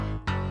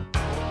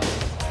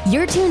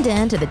You're tuned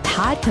in to the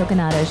Todd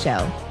Coconato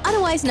Show,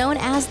 otherwise known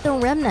as The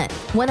Remnant,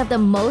 one of the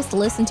most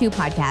listened to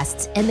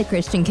podcasts in the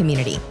Christian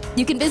community.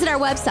 You can visit our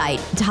website,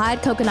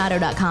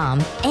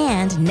 toddcoconato.com,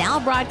 and now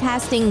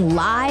broadcasting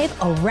live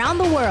around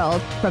the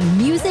world from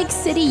Music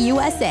City,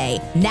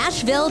 USA,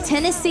 Nashville,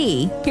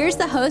 Tennessee. Here's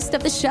the host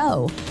of the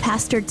show,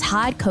 Pastor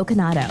Todd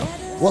Coconato.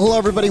 Well, hello,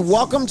 everybody.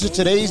 Welcome to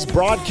today's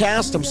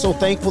broadcast. I'm so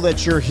thankful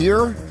that you're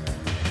here.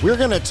 We're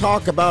going to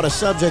talk about a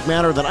subject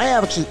matter that I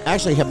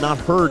actually have not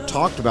heard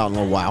talked about in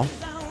a while,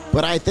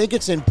 but I think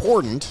it's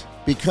important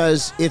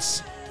because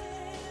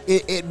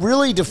it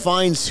really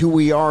defines who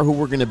we are, who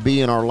we're going to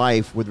be in our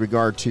life with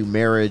regard to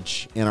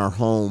marriage in our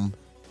home,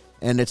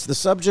 and it's the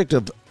subject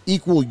of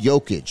equal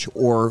yokage,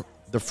 or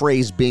the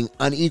phrase being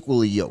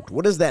unequally yoked.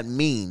 What does that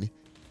mean,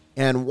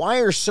 and why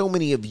are so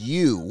many of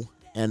you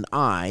and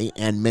I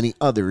and many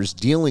others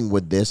dealing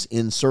with this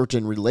in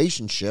certain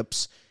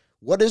relationships?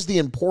 What is the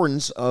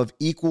importance of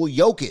equal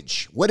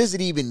yokage? What does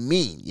it even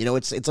mean? You know,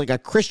 it's like a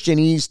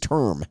Christianese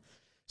term.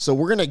 So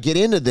we're going to get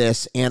into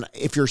this. And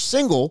if you're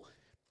single,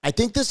 I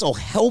think this will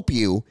help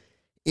you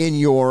in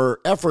your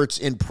efforts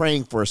in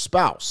praying for a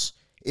spouse.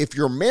 If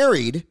you're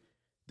married,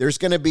 there's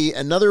going to be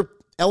another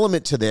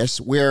element to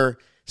this where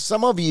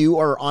some of you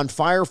are on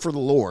fire for the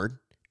Lord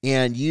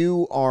and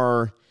you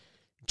are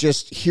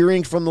just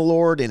hearing from the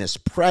Lord in his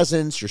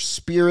presence, your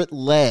spirit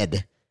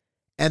led,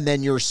 and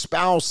then your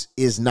spouse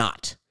is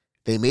not.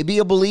 They may be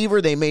a believer,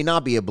 they may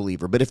not be a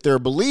believer. But if they're a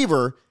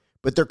believer,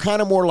 but they're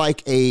kind of more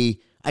like I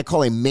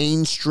call a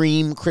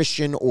mainstream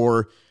Christian,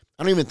 or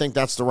I don't even think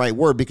that's the right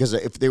word, because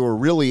if they were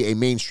really a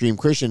mainstream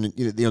Christian,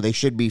 they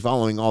should be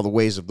following all the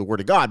ways of the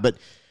Word of God. But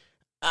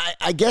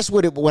I guess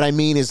what I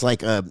mean is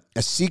like a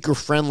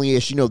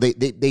seeker-friendly-ish.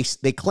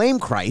 They claim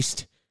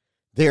Christ,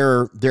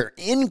 they're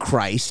in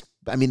Christ.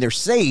 I mean, they're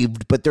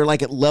saved, but they're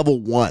like at level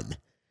 1.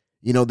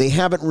 They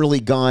haven't really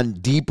gone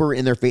deeper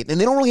in their faith,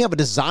 and they don't really have a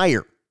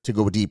desire to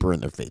go deeper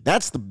in their faith.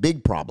 That's the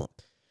big problem.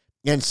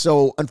 And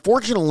so,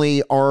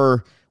 unfortunately,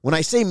 when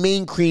I say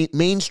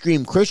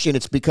mainstream Christian,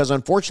 it's because,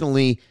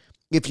 unfortunately,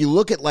 if you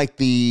look at like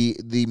the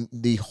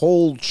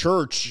whole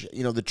church,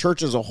 the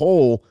church as a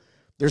whole,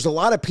 there's a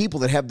lot of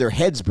people that have their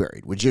heads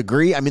buried. Would you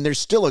agree? I mean, there's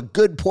still a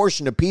good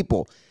portion of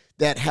people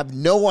that have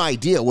no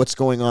idea what's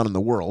going on in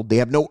the world. They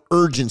have no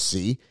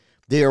urgency.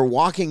 They are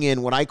walking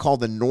in what I call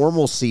the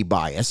normalcy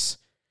bias.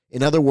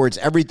 In other words,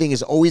 everything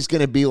is always going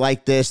to be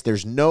like this.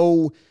 There's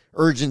no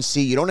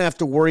urgency. You don't have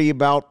to worry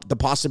about the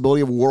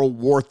possibility of World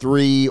War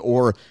III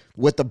or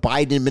what the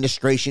Biden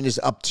administration is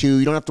up to.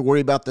 You don't have to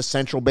worry about the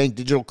central bank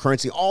digital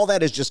currency. All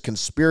that is just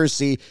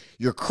conspiracy.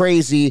 You're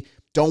crazy.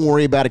 Don't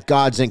worry about it.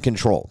 God's in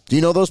control. Do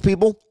you know those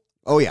people?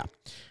 Oh, yeah.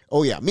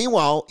 Oh, yeah.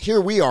 Meanwhile,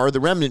 here we are,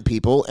 the remnant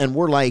people, and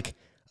we're like,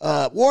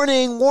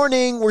 warning,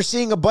 warning. We're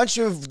seeing a bunch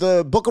of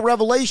the book of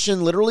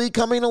Revelation literally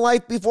coming to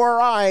life before our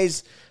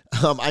eyes.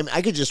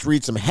 I could just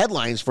read some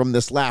headlines from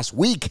this last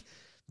week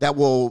that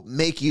will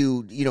make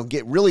you,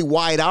 get really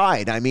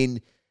wide-eyed. I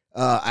mean,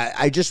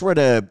 I just read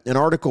an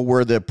article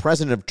where the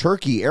president of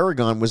Turkey,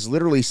 Erdogan, was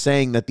literally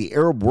saying that the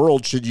Arab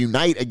world should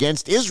unite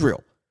against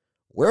Israel.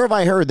 Where have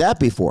I heard that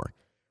before?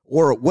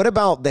 Or what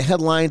about the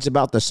headlines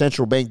about the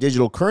central bank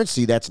digital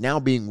currency that's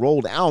now being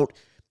rolled out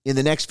in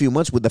the next few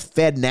months with the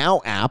FedNow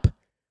app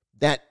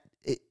that,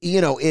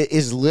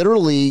 is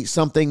literally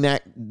something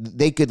that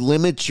they could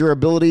limit your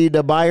ability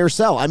to buy or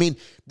sell. I mean,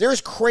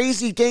 there's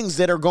crazy things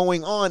that are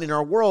going on in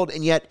our world,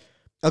 and yet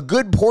a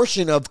good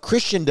portion of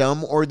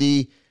Christendom or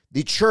the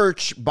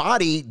church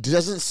body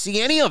doesn't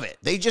see any of it.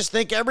 They just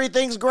think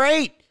everything's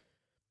great.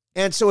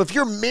 And so if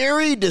you're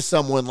married to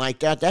someone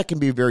like that, that can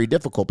be very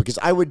difficult, because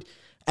I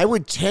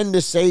would tend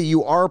to say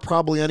you are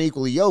probably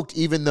unequally yoked,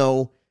 even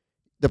though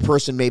the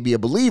person may be a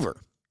believer.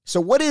 So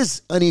what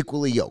is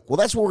unequally yoked? Well,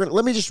 that's what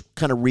let me just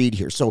kind of read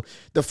here. So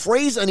the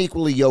phrase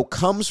unequally yoked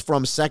comes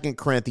from 2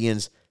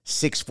 Corinthians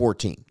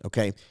 6:14,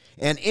 okay?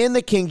 And in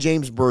the King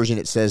James Version,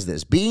 it says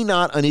this: "Be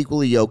not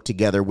unequally yoked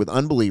together with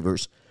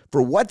unbelievers,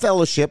 for what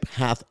fellowship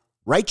hath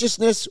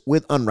righteousness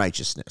with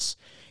unrighteousness?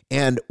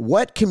 And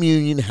what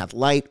communion hath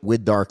light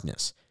with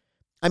darkness?"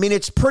 I mean,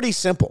 it's pretty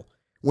simple.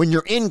 When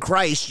you're in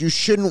Christ, you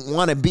shouldn't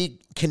want to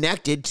be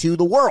connected to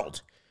the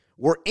world.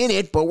 We're in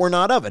it, but we're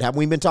not of it. Haven't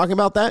we been talking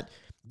about that?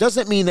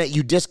 Doesn't mean that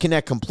you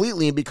disconnect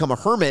completely and become a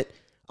hermit.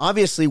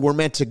 Obviously, we're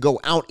meant to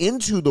go out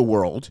into the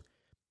world,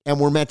 and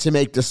we're meant to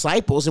make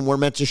disciples, and we're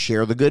meant to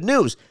share the good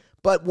news.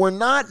 But we're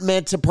not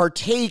meant to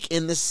partake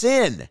in the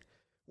sin.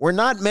 We're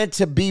not meant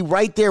to be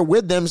right there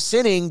with them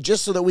sinning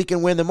just so that we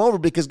can win them over,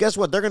 because guess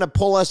what? They're going to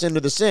pull us into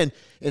the sin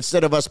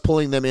instead of us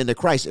pulling them into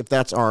Christ, if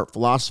that's our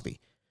philosophy.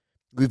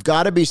 We've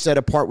got to be set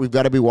apart. We've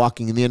got to be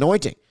walking in the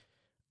anointing.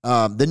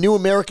 The New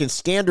American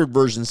Standard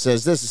Version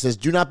says this. It says,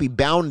 "Do not be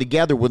bound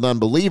together with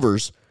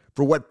unbelievers,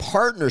 for what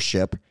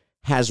partnership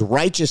has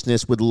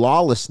righteousness with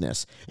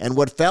lawlessness, and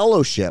what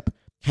fellowship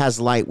has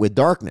light with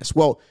darkness?"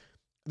 Well,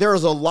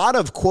 there's a lot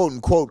of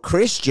quote-unquote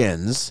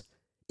Christians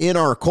in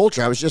our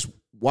culture. I was just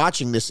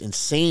watching this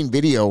insane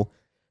video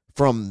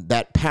from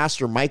that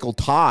pastor, Michael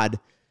Todd.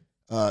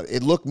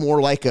 It looked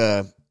more like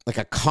a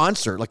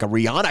concert, like a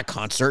Rihanna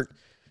concert,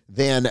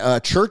 than a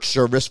church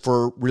service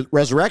for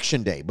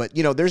Resurrection Day. But,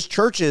 there's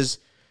churches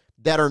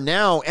that are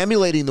now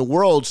emulating the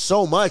world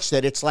so much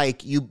that it's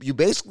like you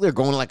basically are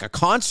going like a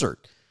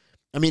concert.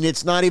 I mean,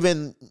 it's not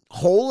even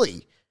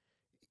holy.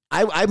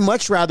 I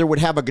much rather would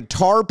have a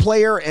guitar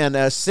player and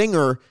a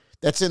singer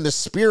that's in the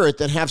spirit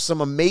than have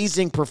some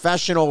amazing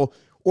professional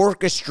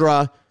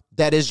orchestra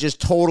that is just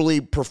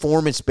totally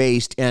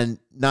performance-based and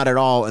not at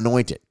all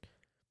anointed.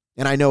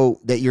 And I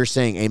know that you're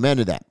saying amen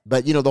to that.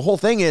 But, the whole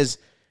thing is,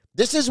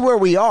 this is where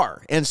we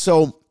are. And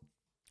so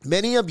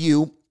many of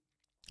you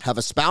have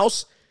a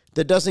spouse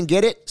that doesn't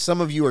get it. Some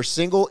of you are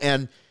single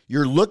and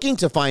you're looking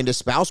to find a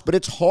spouse, but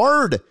it's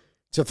hard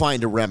to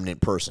find a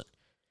remnant person.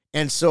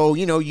 And so,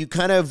 you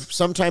kind of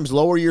sometimes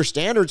lower your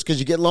standards because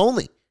you get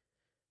lonely.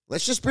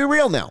 Let's just be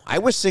real now. I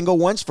was single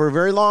once for a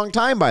very long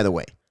time, by the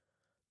way.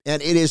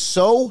 And it is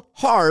so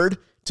hard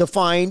to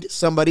find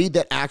somebody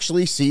that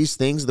actually sees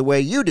things the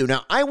way you do.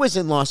 Now, I was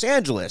in Los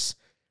Angeles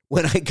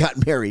when I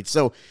got married.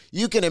 So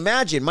you can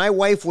imagine my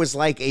wife was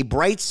like a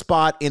bright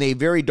spot in a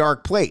very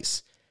dark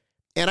place.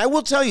 And I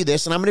will tell you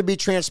this, and I'm going to be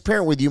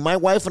transparent with you. My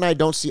wife and I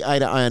don't see eye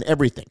to eye on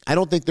everything. I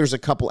don't think there's a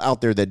couple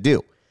out there that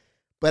do.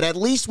 But at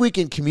least we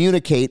can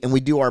communicate and we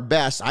do our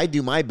best. I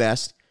do my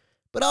best.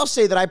 But I'll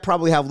say that I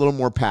probably have a little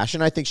more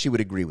passion. I think she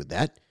would agree with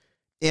that.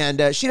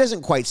 And she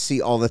doesn't quite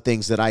see all the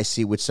things that I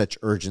see with such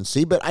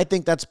urgency. But I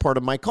think that's part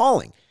of my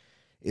calling,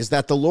 is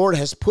that the Lord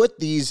has put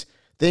these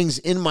things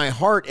in my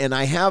heart. And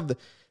I have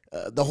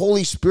the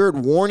Holy Spirit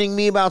warning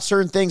me about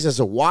certain things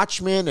as a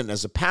watchman and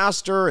as a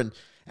pastor and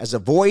as a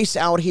voice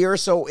out here.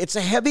 So it's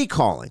a heavy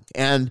calling.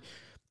 And,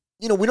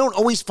 we don't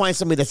always find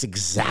somebody that's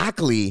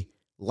exactly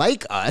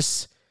like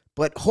us.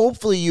 But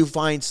hopefully you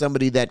find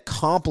somebody that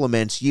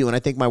compliments you. And I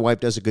think my wife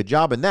does a good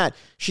job in that.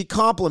 She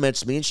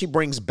compliments me and she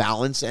brings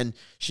balance and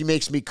she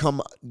makes me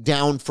come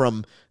down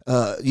from,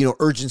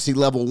 urgency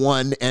level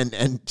 1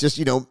 and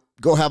just,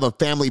 go have a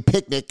family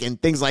picnic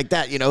and things like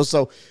that,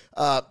 So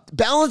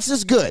balance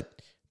is good.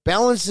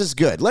 Balance is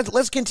good.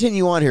 Let's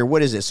continue on here.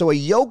 What is it? So a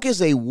yoke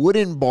is a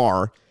wooden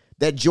bar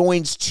that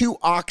joins two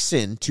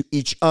oxen to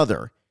each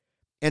other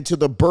and to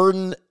the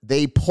burden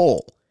they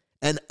pull.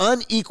 An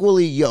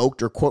unequally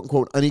yoked, or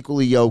quote-unquote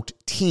unequally yoked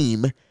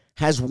team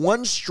has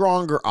one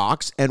stronger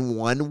ox and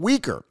one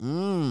weaker.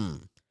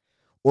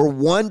 Or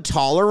one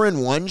taller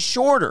and one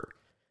shorter.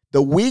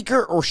 The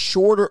weaker or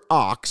shorter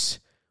ox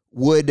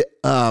would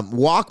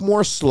walk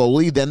more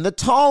slowly than the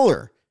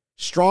taller,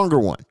 stronger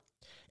one.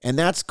 And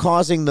that's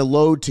causing the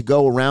load to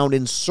go around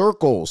in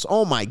circles.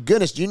 Oh my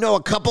goodness, do you know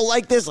a couple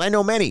like this? I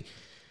know many.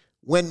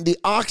 When the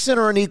oxen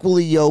are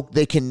unequally yoked,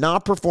 they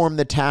cannot perform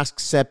the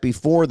tasks set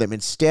before them.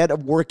 Instead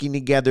of working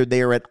together,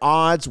 they are at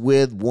odds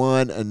with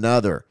one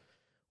another.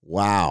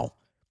 Wow.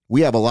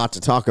 We have a lot to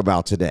talk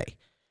about today.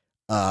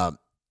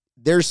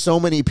 There's so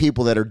many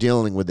people that are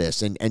dealing with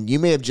this, and you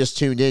may have just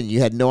tuned in. You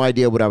had no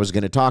idea what I was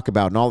going to talk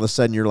about, and all of a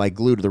sudden you're like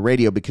glued to the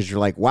radio because you're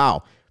like,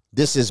 wow,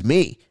 this is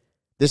me.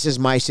 This is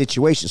my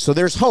situation. So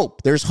there's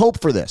hope. There's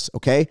hope for this,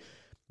 okay?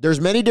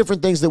 There's many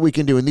different things that we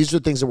can do, and these are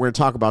the things that we're going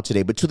to talk about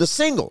today. But to the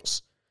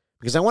singles,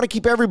 because I want to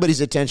keep everybody's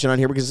attention on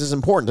here because this is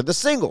important. To the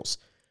singles,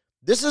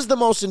 this is the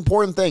most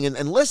important thing.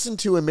 And listen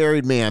to a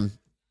married man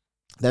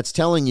that's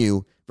telling you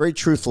a very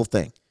truthful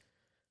thing.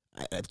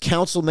 I've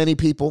counseled many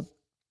people.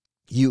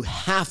 You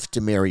have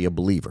to marry a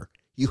believer.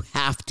 You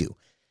have to.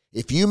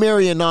 If you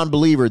marry a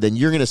non-believer, then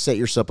you're going to set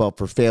yourself up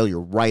for failure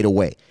right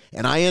away.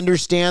 And I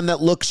understand that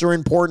looks are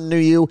important to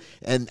you.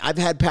 And I've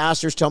had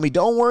pastors tell me,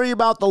 don't worry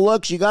about the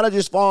looks. You got to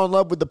just fall in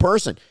love with the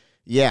person.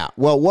 Yeah,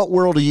 well, what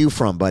world are you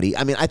from, buddy?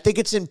 I mean, I think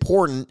it's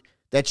important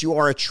that you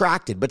are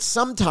attracted, but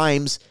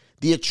sometimes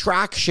the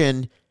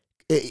attraction,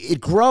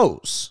 it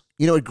grows.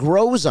 It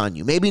grows on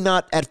you. Maybe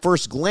not at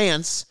first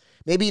glance,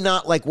 maybe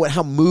not like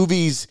how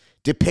movies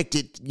depict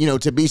it,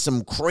 to be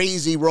some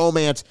crazy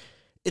romance.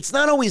 It's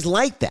not always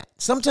like that.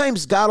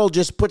 Sometimes God will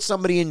just put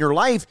somebody in your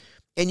life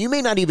and you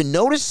may not even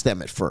notice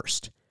them at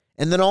first.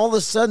 And then all of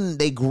a sudden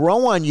they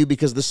grow on you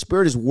because the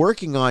Spirit is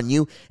working on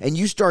you and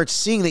you start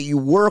seeing that you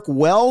work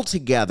well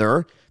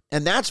together.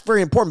 And that's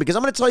very important because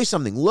I'm going to tell you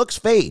something. Looks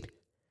fade.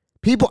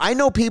 I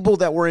know people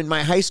that were in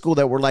my high school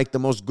that were like the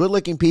most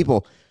good-looking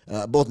people,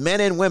 both men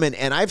and women,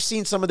 and I've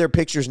seen some of their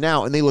pictures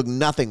now, and they look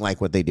nothing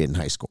like what they did in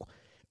high school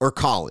or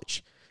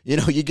college.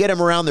 You get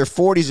them around their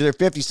 40s or their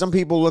 50s. Some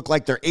people look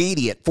like they're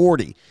 80 at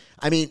 40.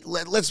 I mean,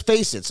 let's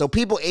face it. So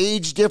people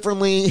age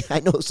differently. I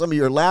know some of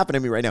you are laughing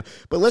at me right now.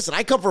 But listen,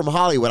 I come from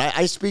Hollywood.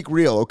 I speak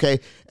real, okay,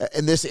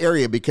 in this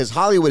area because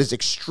Hollywood is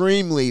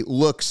extremely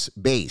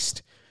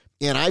looks-based.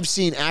 And I've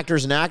seen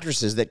actors and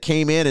actresses that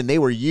came in and they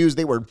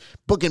were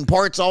booking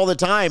parts all the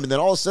time. And then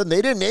all of a sudden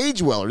they didn't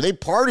age well or they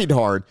partied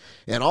hard.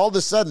 And all of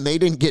a sudden they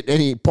didn't get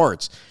any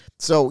parts.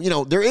 So,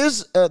 there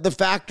is the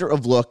factor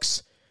of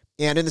looks.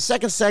 And in the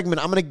second segment,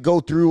 I'm going to go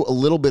through a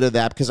little bit of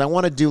that because I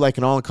want to do like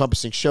an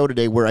all-encompassing show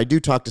today where I do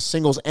talk to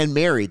singles and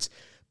marrieds.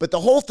 But the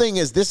whole thing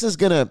is this is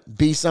going to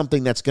be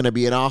something that's going to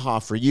be an aha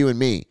for you and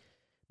me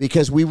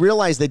because we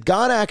realize that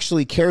God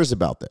actually cares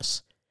about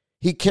this.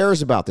 He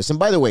cares about this. And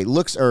by the way,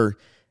 looks are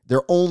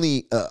they're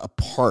only a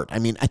part. I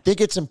mean, I think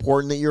it's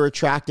important that you're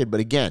attracted, but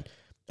again,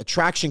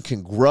 attraction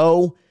can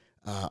grow.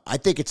 I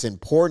think it's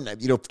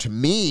important. To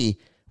me,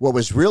 what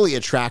was really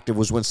attractive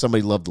was when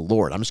somebody loved the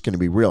Lord. I'm just going to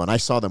be real. And I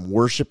saw them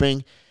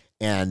worshiping,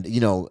 and,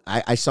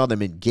 I saw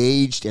them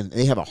engaged, and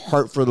they have a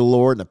heart for the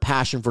Lord and a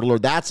passion for the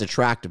Lord. That's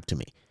attractive to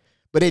me.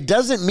 But it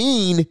doesn't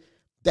mean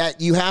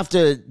that you have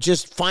to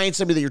just find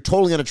somebody that you're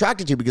totally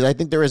unattracted to, because I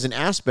think there is an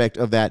aspect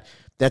of that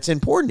that's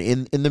important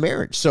in the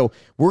marriage. So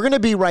we're going to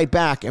be right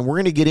back, and we're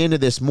going to get into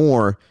this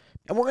more,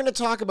 and we're going to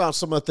talk about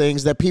some of the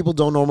things that people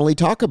don't normally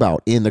talk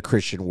about in the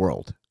Christian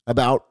world,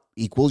 about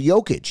equal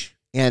yokage.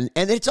 And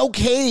it's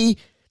okay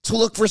to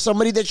look for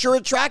somebody that you're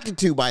attracted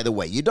to, by the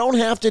way. You don't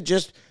have to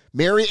just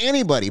marry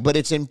anybody, but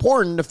it's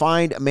important to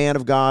find a man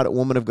of God, a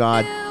woman of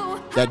God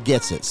that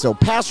gets it. So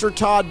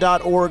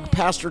pastortodd.org,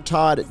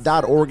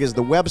 pastortodd.org is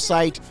the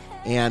website,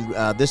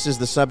 and this is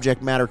the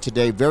subject matter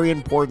today. Very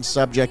important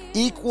subject,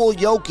 equal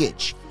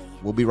yokage.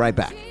 We'll be right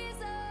back.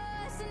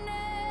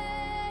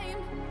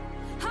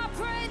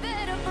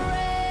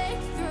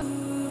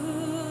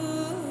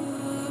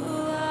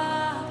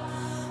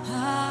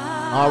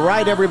 All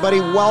right, everybody,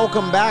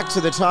 welcome back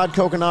to the Todd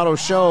Coconato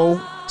Show.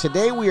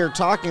 Today we are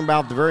talking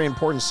about the very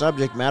important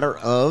subject matter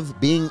of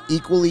being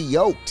equally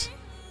yoked.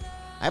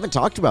 I haven't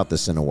talked about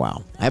this in a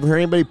while. I haven't heard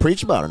anybody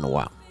preach about it in a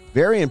while.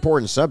 Very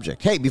important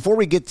subject. Hey, before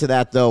we get to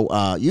that,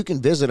 though, you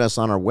can visit us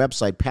on our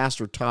website,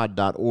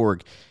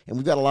 pastortodd.org, and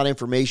we've got a lot of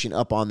information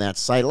up on that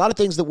site, a lot of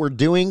things that we're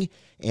doing,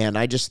 and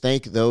I just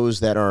thank those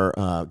that are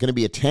going to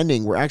be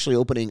attending. We're actually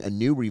opening a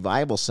new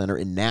revival center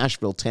in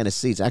Nashville,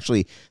 Tennessee. It's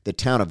actually the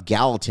town of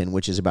Gallatin,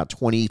 which is about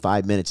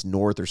 25 minutes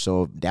north or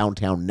so of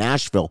downtown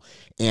Nashville,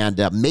 and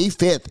May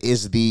 5th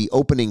is the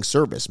opening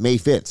service, May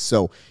 5th.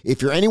 So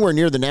if you're anywhere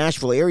near the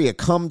Nashville area,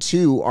 come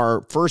to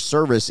our first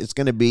service. It's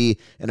going to be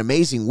an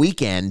amazing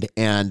weekend,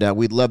 and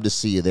we'd love to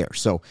see you there.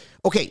 So,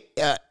 okay,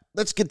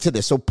 let's get to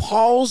this. So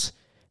Paul's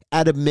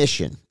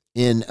admonition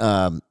in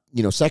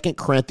 2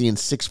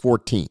 Corinthians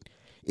 6:14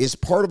 is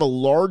part of a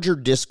larger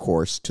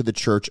discourse to the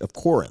church of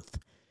Corinth.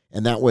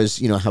 And that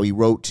was, how he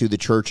wrote to the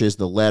churches,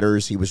 the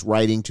letters. He was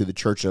writing to the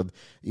church of,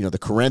 the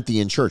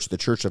Corinthian church, the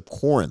church of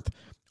Corinth,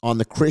 on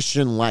the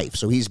Christian life.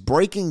 So he's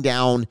breaking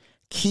down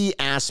key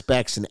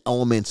aspects and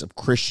elements of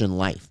Christian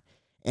life.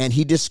 And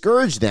he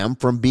discouraged them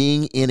from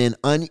being in an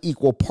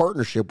unequal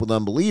partnership with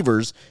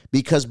unbelievers,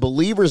 because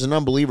believers and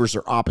unbelievers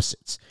are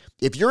opposites.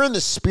 If you're in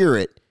the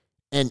Spirit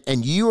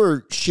and you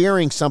are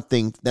sharing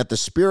something that the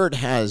Spirit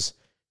has,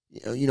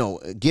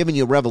 given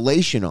you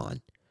revelation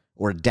on,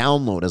 or a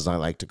download, as I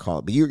like to call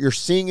it, but you're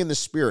seeing in the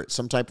Spirit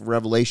some type of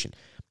revelation,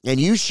 and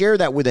you share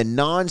that with a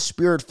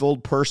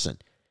non-Spirit-filled person,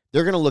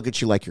 they're going to look at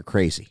you like you're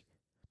crazy.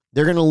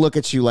 They're going to look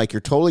at you like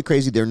you're totally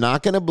crazy. They're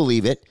not going to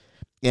believe it.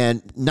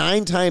 And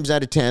 9 times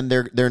out of 10,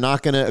 they're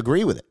not going to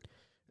agree with it.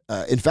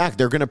 In fact,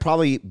 they're going to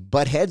probably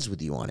butt heads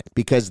with you on it,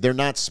 because they're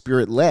not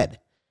Spirit-led.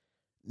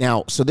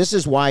 Now, so this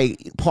is why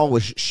Paul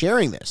was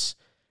sharing this,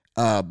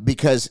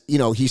 because,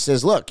 he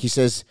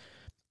says,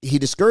 he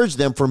discouraged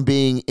them from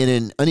being in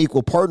an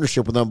unequal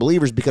partnership with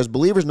unbelievers, because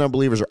believers and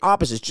unbelievers are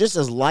opposites, just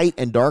as light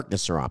and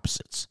darkness are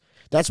opposites.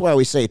 That's why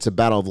we say it's a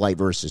battle of light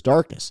versus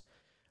darkness.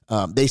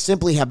 They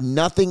simply have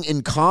nothing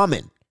in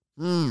common.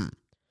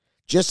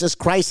 Just as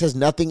Christ has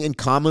nothing in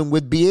common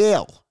with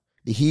Belial,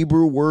 the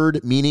Hebrew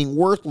word meaning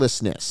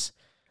worthlessness.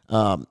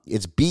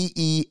 It's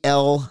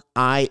Belial.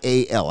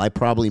 I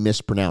probably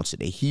mispronounced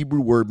it. A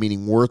Hebrew word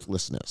meaning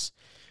worthlessness.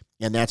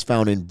 And that's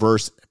found in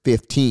verse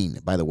 15,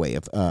 by the way,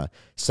 of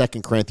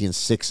 2 Corinthians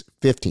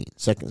 6:15.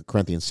 2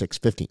 Corinthians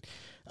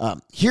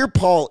 6:15. Here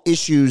Paul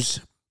issues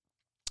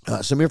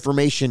some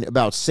information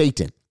about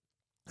Satan,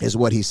 is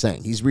what he's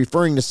saying. He's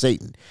referring to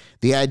Satan.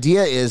 The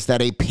idea is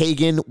that a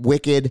pagan,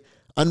 wicked,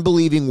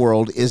 unbelieving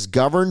world is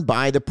governed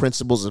by the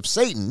principles of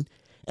Satan,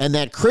 and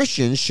that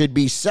Christians should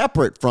be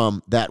separate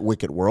from that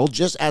wicked world,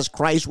 just as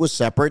Christ was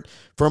separate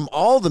from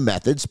all the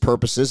methods,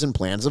 purposes, and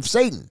plans of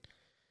Satan.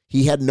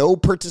 He had no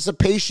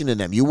participation in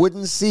them. You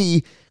wouldn't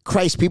see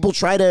Christ. People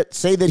try to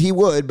say that he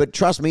would, but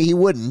trust me, he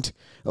wouldn't.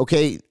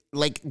 Okay,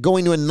 like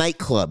going to a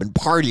nightclub and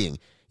partying.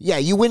 Yeah,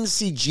 you wouldn't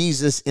see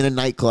Jesus in a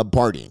nightclub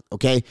partying,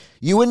 okay?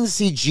 You wouldn't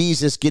see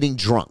Jesus getting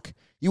drunk.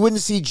 You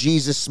wouldn't see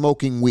Jesus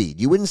smoking weed.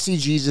 You wouldn't see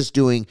Jesus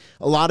doing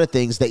a lot of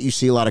things that you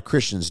see a lot of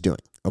Christians doing,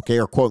 okay,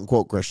 or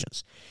quote-unquote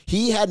Christians.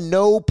 He had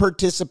no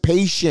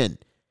participation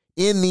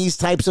in these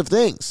types of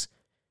things,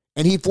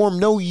 and he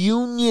formed no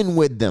union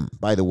with them,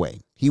 by the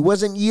way. He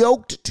wasn't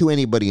yoked to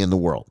anybody in the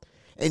world.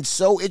 And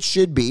so it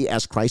should be,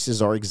 as Christ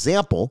is our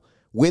example,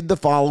 with the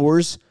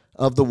followers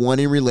of the one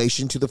in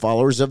relation to the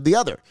followers of the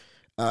other.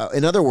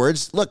 In other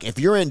words, look, if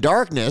you're in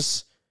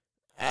darkness,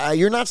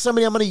 you're not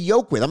somebody I'm going to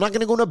yoke with. I'm not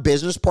going to go into a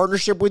business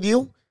partnership with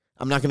you.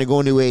 I'm not going to go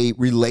into a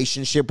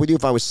relationship with you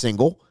if I was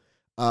single.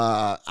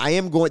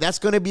 That's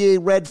going to be a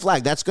red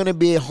flag. That's going to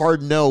be a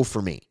hard no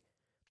for me,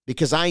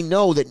 because I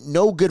know that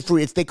no good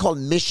fruit, they call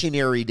it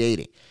missionary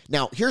dating.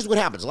 Now, here's what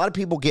happens. A lot of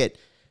people get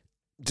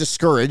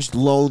discouraged,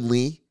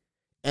 lonely,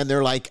 and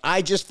they're like,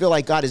 I just feel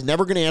like God is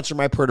never going to answer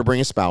my prayer to bring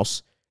a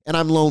spouse, and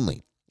I'm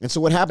lonely. And so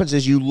what happens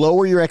is you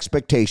lower your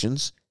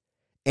expectations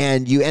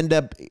and you end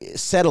up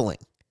settling.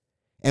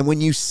 And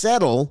when you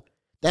settle,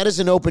 that is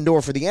an open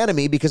door for the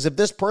enemy, because if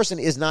this person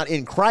is not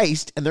in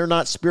Christ and they're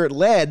not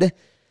Spirit-led,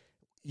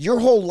 your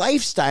whole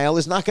lifestyle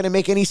is not going to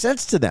make any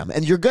sense to them.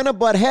 And you're going to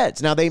butt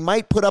heads. Now, they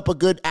might put up a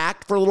good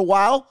act for a little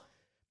while.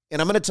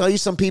 And I'm going to tell you,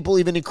 some people,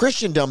 even in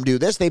Christendom, do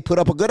this. They put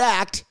up a good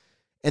act,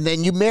 and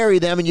then you marry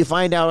them and you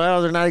find out,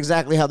 oh, they're not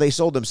exactly how they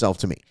sold themselves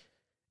to me.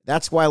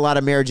 That's why a lot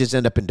of marriages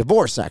end up in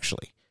divorce,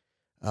 actually,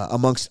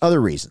 amongst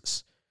other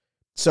reasons.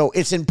 So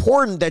it's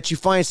important that you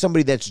find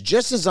somebody that's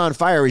just as on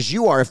fire as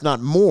you are, if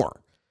not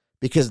more,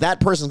 because that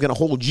person's going to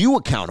hold you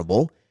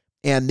accountable,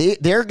 and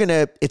they're going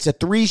to, it's a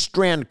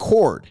 3-strand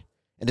cord,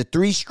 and a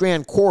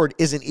 3-strand cord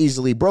isn't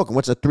easily broken.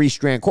 What's a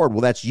 3-strand cord?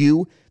 Well, that's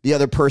you, the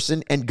other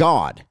person, and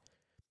God.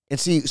 And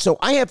see, so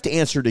I have to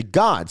answer to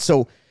God.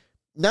 So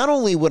not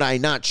only would I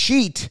not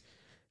cheat,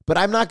 but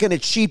I'm not going to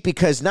cheat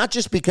because, not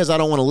just because I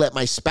don't want to let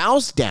my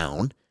spouse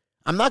down.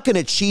 I'm not going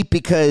to cheat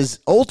because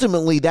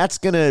ultimately that's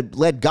going to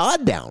let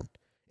God down.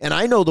 And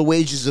I know the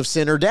wages of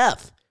sin are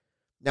death.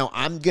 Now,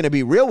 I'm going to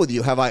be real with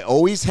you. Have I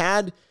always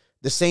had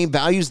the same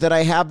values that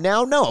I have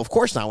now? No, of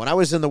course not. When I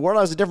was in the world,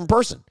 I was a different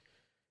person.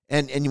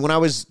 And when I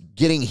was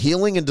getting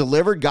healing and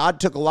delivered, God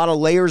took a lot of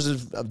layers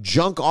of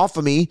junk off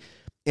of me.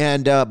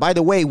 And by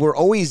the way, we're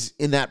always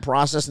in that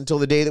process until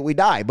the day that we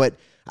die. But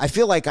I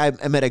feel like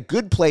I'm at a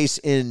good place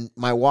in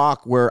my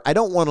walk where I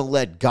don't want to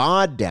let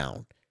God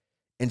down.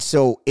 And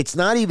so it's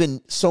not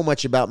even so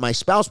much about my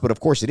spouse, but of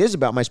course it is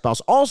about my spouse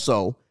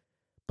also.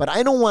 But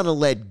I don't want to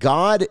let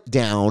God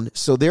down.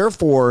 So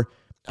therefore,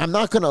 I'm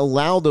not going to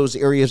allow those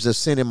areas of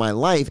sin in my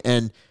life.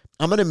 And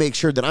I'm going to make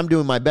sure that I'm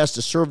doing my best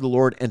to serve the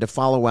Lord and to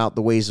follow out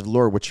the ways of the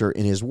Lord, which are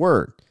in his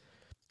word.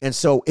 And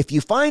so if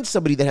you find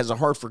somebody that has a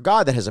heart for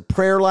God, that has a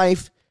prayer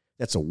life,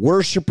 that's a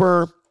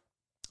worshiper,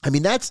 I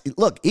mean,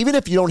 look, even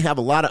if you don't have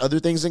a lot of other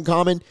things in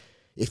common,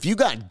 if you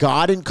got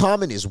God in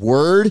common, his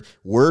word,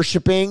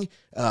 worshiping,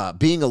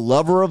 being a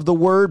lover of the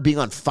word, being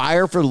on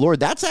fire for the Lord,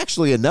 that's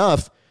actually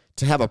enough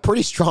to have a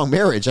pretty strong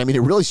marriage. I mean,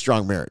 a really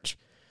strong marriage.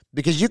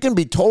 Because you can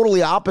be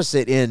totally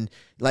opposite in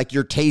like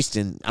your taste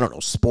in, I don't know,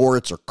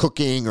 sports or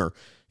cooking or,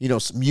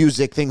 some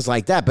music, things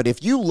like that. But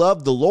if you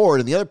love the Lord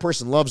and the other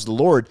person loves the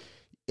Lord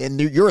and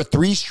you're a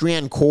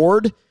 3-strand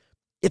cord,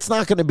 it's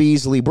not going to be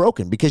easily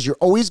broken because you're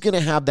always going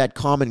to have that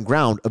common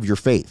ground of your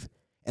faith.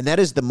 And that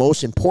is the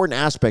most important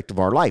aspect of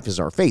our life, is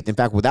our faith. In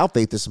fact, without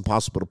faith, it's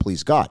impossible to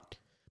please God.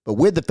 But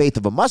with the faith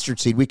of a mustard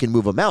seed, we can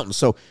move a mountain.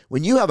 So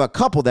when you have a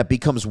couple that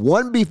becomes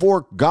one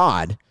before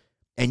God,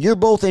 and you're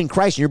both in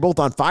Christ, and you're both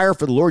on fire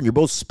for the Lord, and you're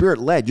both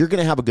Spirit-led, you're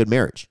going to have a good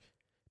marriage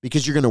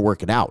because you're going to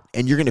work it out.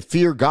 And you're going to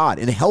fear God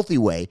in a healthy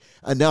way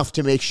enough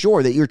to make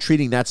sure that you're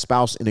treating that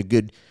spouse in a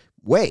good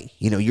way.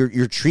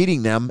 You're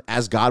treating them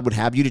as God would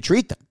have you to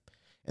treat them.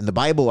 And the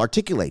Bible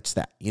articulates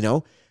that,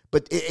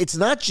 But it's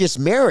not just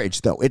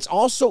marriage, though. It's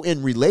also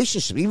in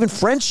relationships, even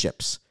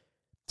friendships.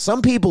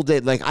 Some people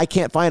did, like, I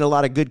can't find a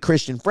lot of good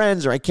Christian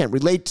friends, or I can't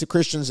relate to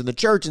Christians in the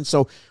church. And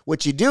so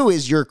what you do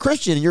is you're a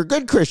Christian and you're a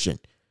good Christian.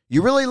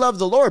 You really love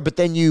the Lord, but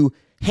then you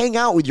hang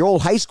out with your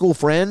old high school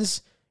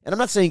friends. And I'm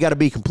not saying you got to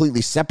be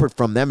completely separate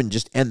from them and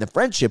just end the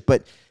friendship,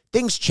 but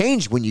things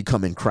change when you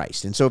come in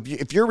Christ. And so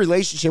if your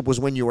relationship was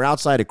when you were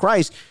outside of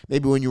Christ,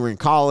 maybe when you were in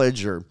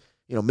college or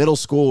middle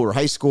school or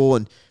high school,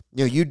 and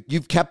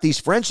you've kept these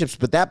friendships,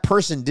 but that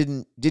person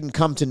didn't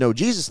come to know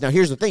Jesus. Now,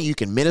 here's the thing. You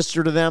can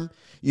minister to them.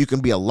 You can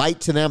be a light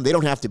to them. They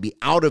don't have to be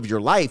out of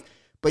your life,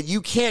 but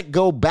you can't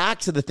go back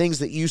to the things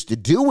that you used to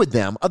do with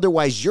them.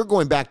 Otherwise, you're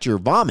going back to your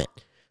vomit.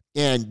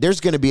 And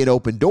there's going to be an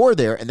open door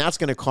there, and that's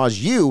going to cause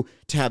you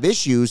to have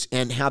issues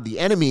and have the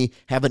enemy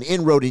have an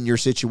inroad in your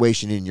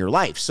situation in your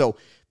life. So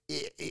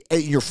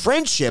your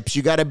friendships,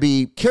 you got to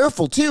be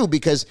careful too,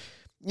 because,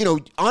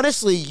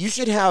 honestly, you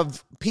should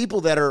have people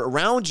that are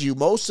around you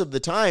most of the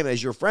time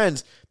as your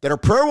friends that are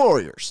prayer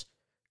warriors.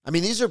 I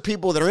mean, these are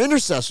people that are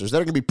intercessors that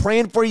are going to be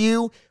praying for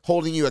you,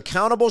 holding you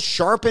accountable,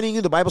 sharpening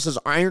you. The Bible says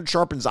iron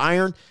sharpens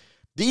iron.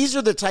 These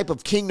are the type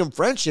of kingdom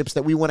friendships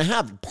that we want to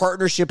have.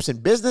 Partnerships in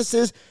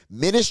businesses,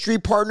 ministry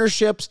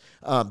partnerships,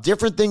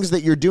 different things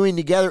that you're doing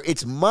together.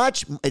 It's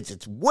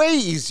way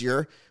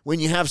easier when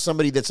you have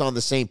somebody that's on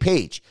the same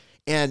page.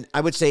 And I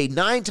would say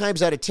 9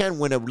 times out of 10,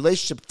 when a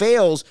relationship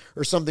fails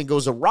or something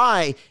goes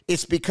awry,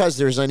 it's because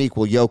there's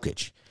unequal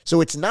yokage.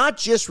 So it's not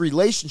just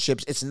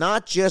relationships. It's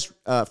not just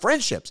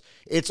friendships.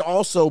 It's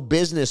also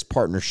business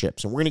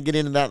partnerships. And we're going to get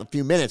into that in a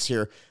few minutes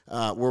here.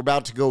 We're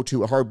about to go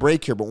to a hard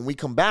break here. But when we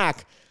come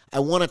back, I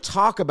want to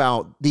talk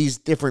about these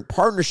different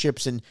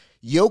partnerships and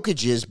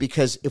yokages,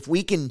 because if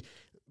we can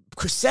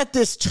set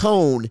this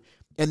tone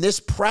and this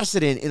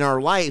precedent in our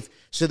life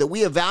so that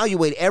we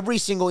evaluate every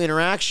single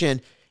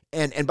interaction.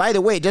 And by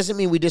the way, it doesn't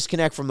mean we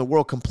disconnect from the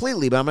world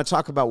completely, but I'm going to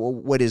talk about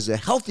what is a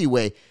healthy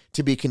way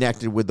to be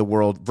connected with the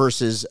world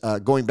versus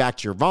going back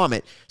to your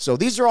vomit. So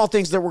these are all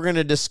things that we're going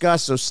to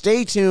discuss. So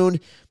stay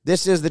tuned.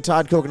 This is the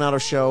Todd Coconato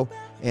Show,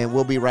 and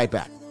we'll be right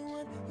back.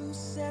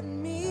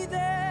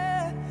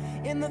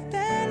 In the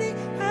valley,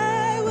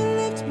 I will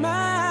lift my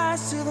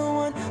eyes to the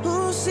one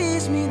who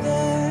sees me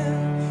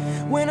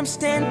there. When I'm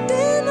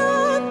standing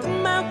on the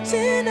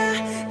mountain,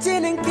 I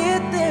didn't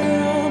get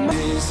there on my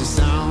It's the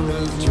sound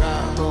of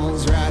dry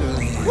bones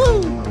rattling.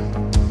 Woo!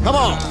 Come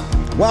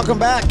on. Welcome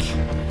back.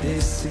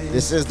 This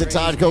is the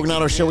Todd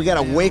Coconato Show. We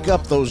got to wake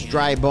up those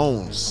dry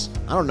bones.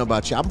 I don't know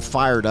about you. I'm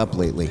fired up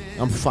lately.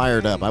 I'm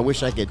fired up. I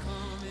wish I could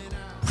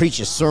preach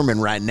a sermon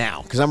right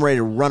now because I'm ready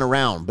to run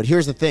around. But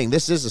here's the thing.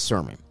 This is a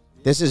sermon.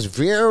 This is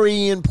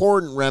very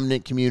important,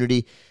 remnant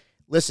community.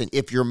 Listen,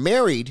 if you're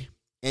married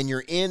and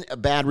you're in a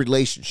bad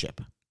relationship,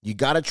 you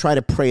got to try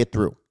to pray it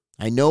through.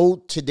 I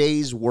know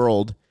today's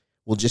world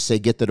will just say,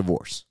 get the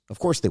divorce. Of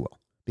course they will,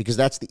 because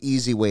that's the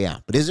easy way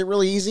out. But is it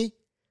really easy?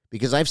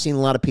 Because I've seen a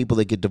lot of people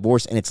that get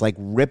divorced, and it's like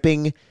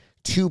ripping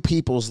two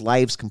people's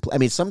lives. I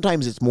mean,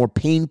 sometimes it's more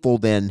painful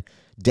than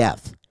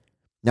death.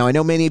 Now, I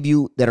know many of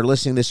you that are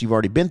listening to this, you've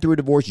already been through a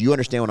divorce. You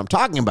understand what I'm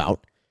talking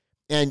about.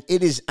 And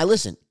it is,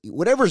 listen,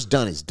 whatever's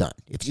done is done.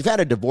 If you've had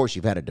a divorce,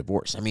 you've had a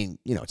divorce. I mean,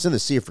 it's in the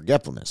sea of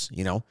forgetfulness,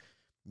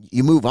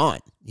 You move on.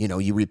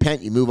 You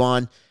repent, you move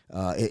on.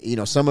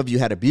 Some of you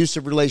had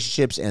abusive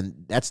relationships,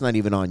 and that's not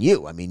even on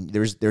you. I mean,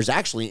 there's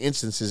actually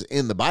instances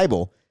in the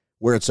Bible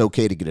where it's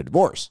okay to get a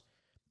divorce.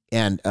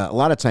 And a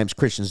lot of times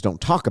Christians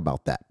don't talk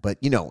about that. But,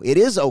 it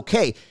is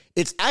okay.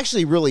 It's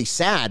actually really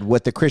sad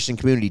what the Christian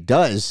community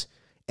does,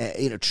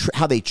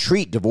 how they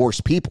treat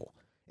divorced people.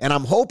 And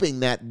I'm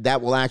hoping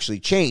that will actually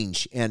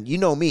change. And you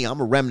know me,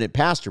 I'm a remnant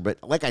pastor. But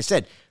like I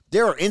said,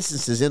 there are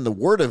instances in the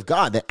Word of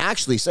God that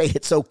actually say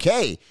it's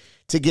okay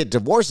to get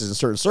divorces in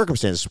certain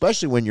circumstances,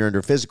 especially when you're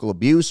under physical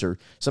abuse or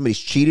somebody's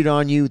cheated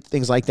on you,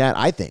 things like that.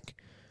 I think,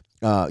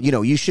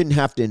 you shouldn't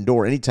have to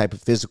endure any type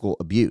of physical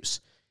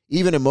abuse,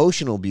 even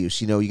emotional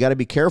abuse. You got to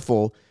be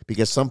careful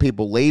because some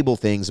people label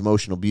things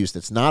emotional abuse.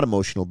 That's not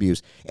emotional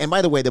abuse. And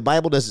by the way, the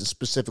Bible doesn't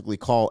specifically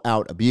call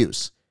out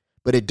abuse,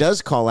 but it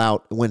does call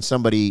out when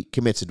somebody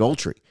commits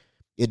adultery.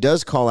 It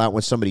does call out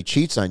when somebody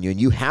cheats on you,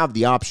 and you have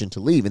the option to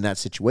leave in that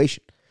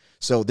situation.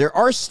 So there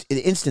are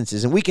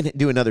instances, and we can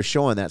do another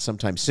show on that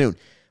sometime soon.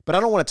 But I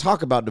don't want to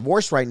talk about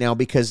divorce right now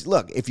because,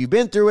 look, if you've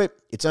been through it,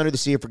 it's under the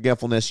sea of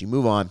forgetfulness. You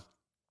move on.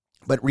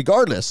 But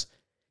regardless,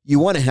 you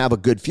want to have a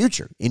good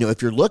future.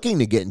 If you're looking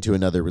to get into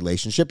another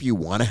relationship, you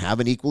want to have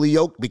an equally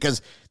yoked,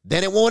 because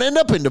then it won't end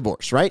up in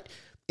divorce, right?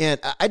 And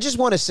I just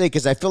want to say,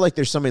 because I feel like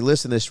there's somebody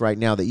listening to this right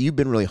now, that you've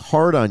been really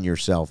hard on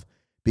yourself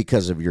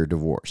because of your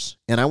divorce.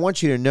 And I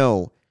want you to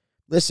know,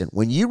 listen,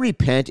 when you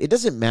repent, it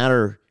doesn't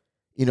matter.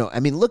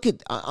 Look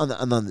at on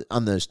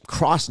the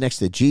cross next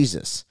to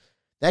Jesus.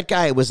 That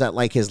guy was at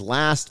like his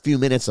last few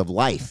minutes of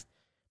life.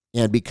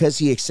 And because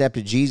he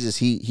accepted Jesus,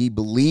 he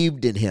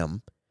believed in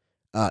him.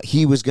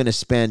 He was going to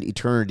spend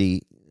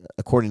eternity,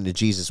 according to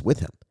Jesus, with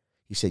him.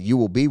 He said, you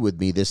will be with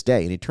me this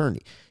day in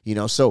eternity.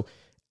 So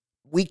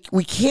we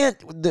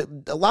can't,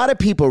 a lot of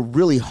people are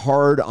really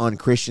hard on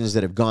Christians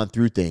that have gone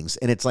through things.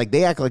 And it's like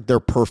they act like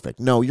they're perfect.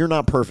 No, you're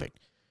not perfect.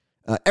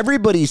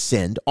 Everybody's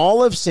sinned.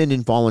 All have sinned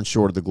and fallen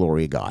short of the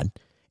glory of God.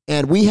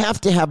 And we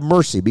have to have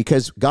mercy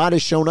because God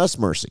has shown us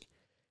mercy.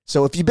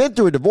 So if you've been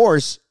through a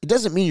divorce, it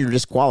doesn't mean you're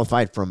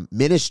disqualified from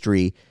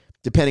ministry,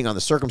 depending on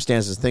the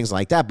circumstances, things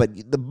like that.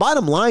 But the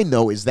bottom line,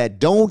 though, is that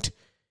don't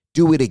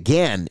do it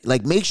again.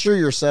 Like, make sure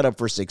you're set up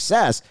for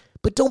success,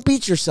 but don't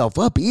beat yourself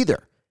up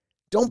either.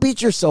 Don't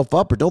beat yourself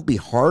up or don't be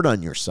hard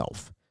on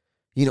yourself.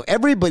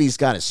 Everybody's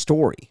got a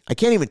story. I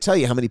can't even tell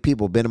you how many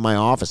people have been in my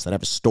office that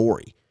have a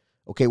story.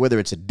 Okay, whether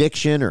it's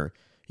addiction or,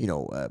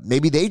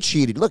 maybe they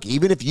cheated. Look,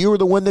 even if you were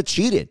the one that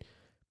cheated,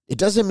 it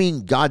doesn't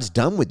mean God's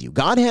done with you.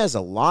 God has a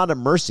lot of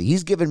mercy.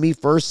 He's given me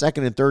first,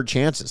 second, and third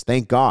chances.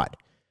 Thank God.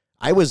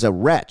 I was a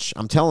wretch,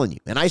 I'm telling you.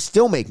 And I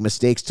still make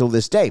mistakes till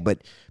this day.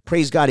 But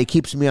praise God, he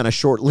keeps me on a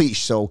short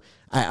leash. So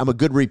I'm a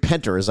good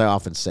repenter, as I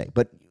often say.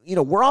 But,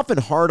 we're often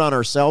hard on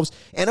ourselves.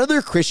 And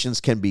other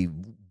Christians can be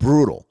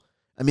brutal.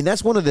 I mean,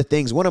 that's one of the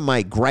things, one of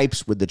my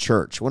gripes with the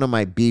church, one of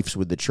my beefs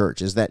with the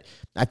church is that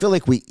I feel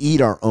like we eat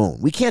our own.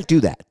 We can't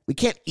do that. We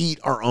can't eat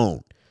our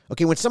own.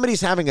 Okay, when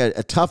somebody's having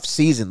a tough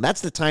season,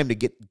 that's the time to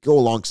go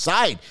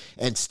alongside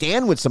and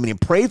stand with somebody and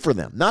pray for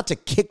them, not to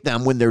kick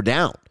them when they're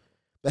down.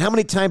 But how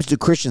many times do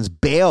Christians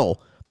bail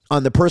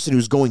on the person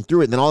who's going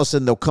through it, and then all of a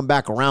sudden they'll come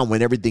back around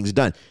when everything's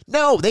done?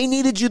 No, they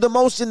needed you the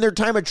most in their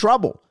time of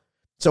trouble.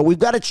 So we've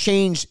got to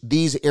change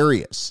these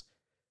areas.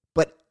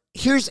 But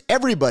here's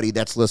everybody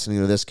that's listening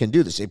to this can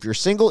do this. If you're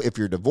single, if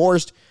you're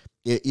divorced,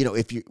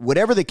 if you,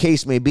 whatever the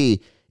case may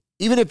be,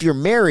 even if you're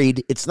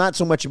married, it's not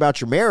so much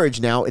about your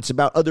marriage now. It's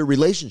about other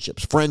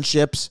relationships,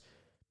 friendships,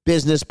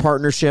 business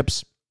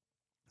partnerships.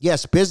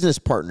 Yes, business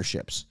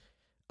partnerships.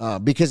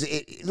 Because,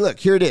 look,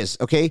 here it is,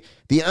 okay?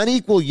 The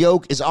unequal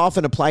yoke is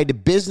often applied to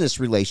business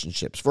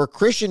relationships. For a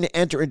Christian to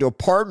enter into a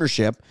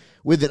partnership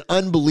with an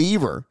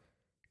unbeliever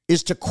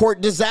is to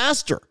court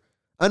disaster.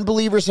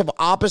 Unbelievers have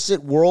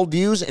opposite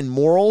worldviews, and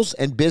morals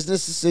and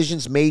business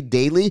decisions made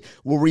daily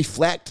will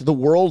reflect the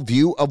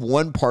worldview of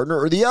one partner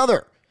or the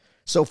other.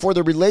 So for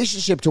the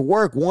relationship to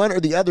work, one or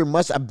the other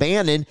must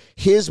abandon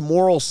his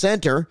moral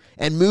center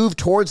and move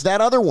towards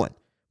that other one.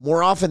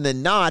 More often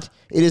than not,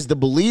 it is the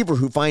believer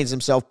who finds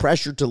himself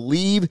pressured to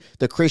leave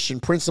the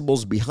Christian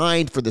principles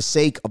behind for the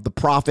sake of the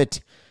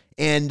profit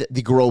and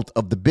the growth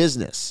of the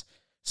business.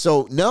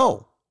 So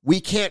no, we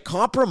can't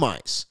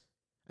compromise.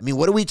 I mean,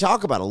 what do we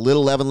talk about? A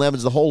little leaven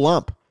leavens the whole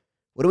lump.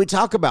 What do we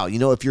talk about?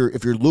 If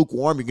you're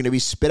lukewarm, you're going to be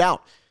spit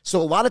out. So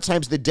a lot of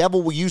times the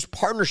devil will use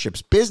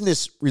partnerships,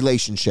 business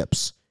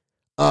relationships,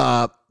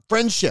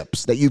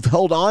 friendships that you've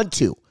held on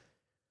to.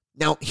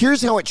 Now,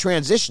 here's how it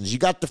transitions. You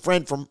got the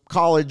friend from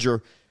college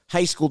or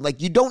high school.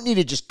 Like, you don't need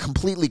to just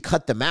completely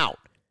cut them out.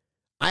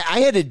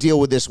 I had to deal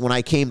with this when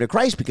I came to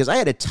Christ because I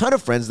had a ton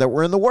of friends that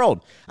were in the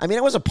world. I mean,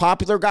 I was a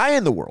popular guy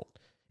in the world.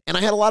 And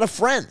I had a lot of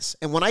friends.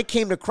 And when I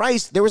came to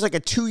Christ, there was like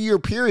a 2-year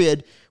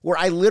period where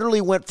I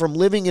literally went from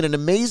living in an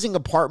amazing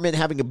apartment,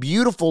 having a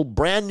beautiful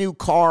brand new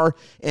car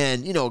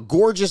and, a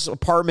gorgeous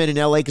apartment in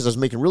LA because I was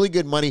making really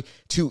good money,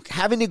 to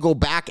having to go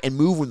back and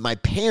move with my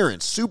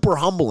parents. Super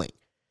humbling.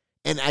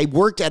 And I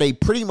worked at a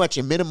pretty much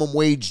a minimum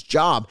wage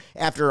job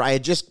after I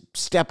had just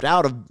stepped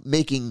out of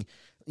making,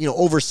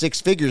 over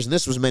 6 figures. And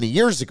this was many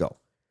years ago.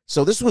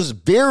 So this was a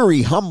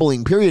very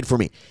humbling period for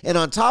me. And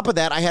on top of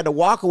that, I had to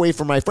walk away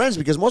from my friends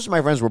because most of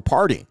my friends were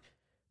partying.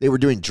 They were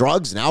doing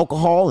drugs and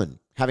alcohol and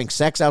having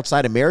sex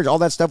outside of marriage. All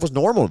that stuff was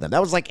normal to them.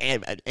 That was like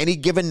any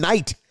given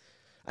night.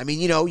 I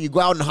mean, you go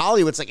out in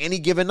Hollywood, it's like any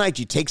given night.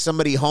 You take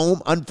somebody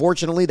home.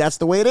 Unfortunately, that's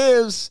the way it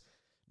is.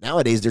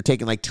 Nowadays, they're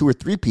taking like 2 or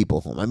 3 people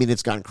home. I mean,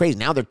 it's gotten crazy.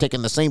 Now they're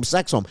taking the same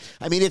sex home.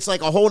 I mean, it's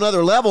like a whole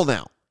nother level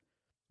now.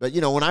 But,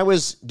 when I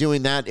was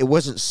doing that, it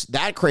wasn't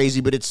that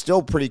crazy, but it's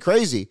still pretty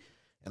crazy.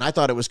 And I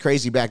thought it was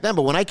crazy back then.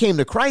 But when I came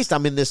to Christ,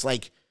 I'm in this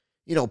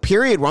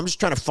period where I'm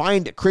just trying to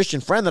find a Christian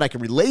friend that I can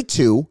relate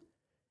to.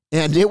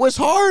 And it was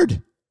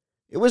hard.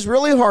 It was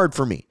really hard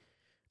for me.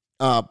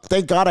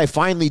 Thank God I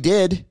finally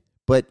did.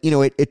 But,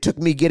 it took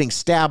me getting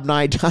stabbed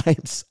 9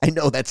 times. I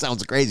know that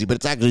sounds crazy, but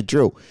it's actually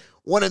true.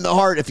 One in the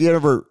heart. If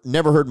you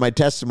never heard my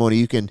testimony,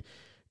 you can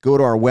go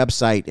to our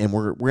website. And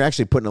we're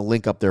actually putting a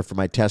link up there for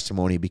my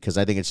testimony because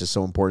I think it's just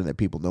so important that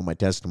people know my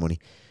testimony.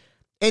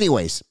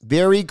 Anyways,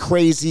 very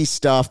crazy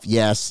stuff.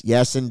 Yes,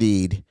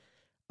 indeed.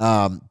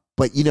 But,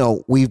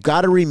 we've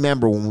got to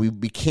remember when we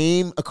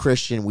became a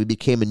Christian, we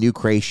became a new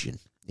creation.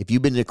 If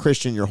you've been a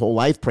Christian your whole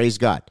life, praise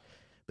God.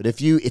 But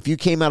if you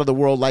came out of the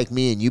world like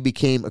me and you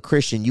became a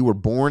Christian, you were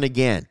born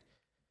again.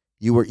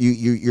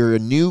 You're a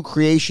new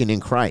creation in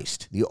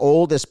Christ. The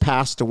old has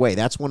passed away.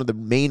 That's one of the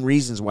main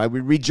reasons why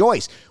we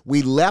rejoice.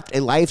 We left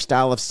a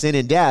lifestyle of sin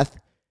and death,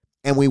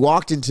 and we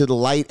walked into the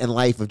light and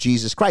life of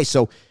Jesus Christ.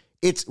 So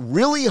it's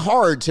really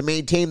hard to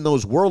maintain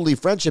those worldly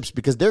friendships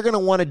because they're going to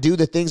want to do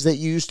the things that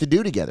you used to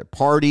do together.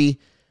 Party.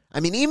 I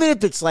mean, even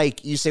if it's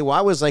like you say, well,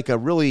 I was like a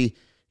really,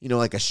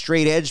 like a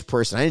straight edge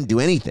person. I didn't do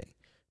anything,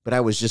 but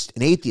I was just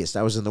an atheist.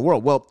 I was in the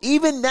world. Well,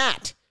 even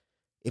that,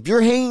 if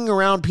you're hanging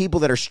around people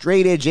that are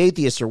straight edge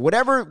atheists or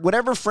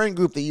whatever friend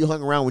group that you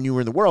hung around when you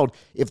were in the world,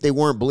 if they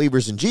weren't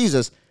believers in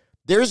Jesus,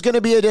 there's going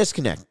to be a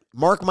disconnect.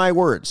 Mark my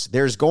words.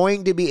 There's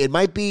going to be, it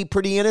might be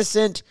pretty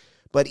innocent,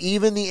 but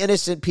even the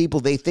innocent people,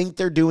 they think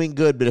they're doing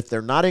good, but if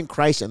they're not in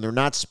Christ and they're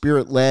not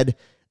spirit-led,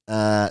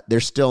 they're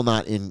still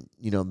not in,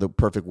 the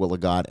perfect will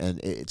of God, and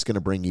it's going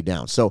to bring you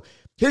down. So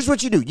here's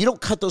what you do. You don't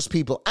cut those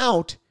people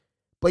out,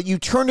 but you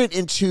turn it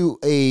into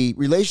a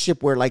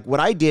relationship where, like what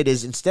I did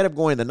is instead of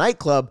going to the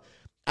nightclub,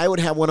 I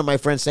would have one of my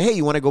friends say, hey,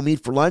 you want to go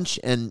meet for lunch?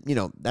 And,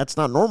 that's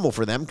not normal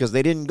for them because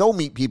they didn't go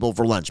meet people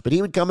for lunch, but he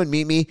would come and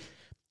meet me,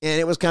 and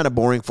it was kind of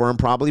boring for him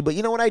probably. But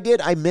you know what I did?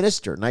 I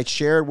ministered, and I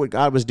shared what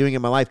God was doing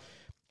in my life.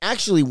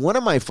 Actually, one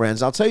of my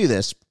friends, I'll tell you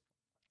this,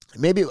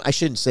 maybe I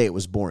shouldn't say it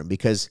was boring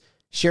because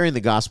sharing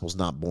the gospel is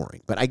not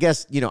boring. But I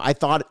guess, I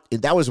thought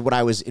that was what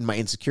I was in my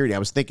insecurity. I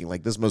was thinking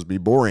like this must be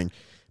boring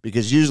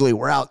because usually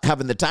we're out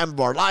having the time of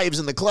our lives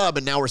in the club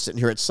and now we're sitting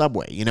here at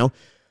Subway,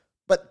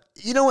 But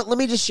you know what? Let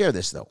me just share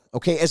this though.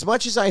 Okay. As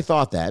much as I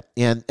thought that,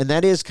 and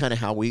that is kind of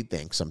how we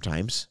think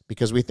sometimes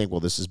because we think, well,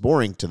 this is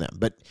boring to them.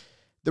 But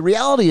the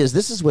reality is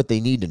this is what they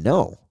need to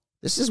know.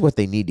 This is what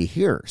they need to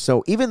hear.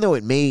 So even though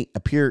it may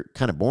appear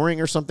kind of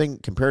boring or something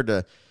compared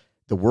to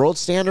the world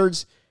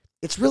standards,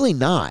 it's really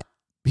not.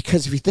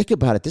 Because if you think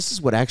about it, this is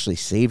what actually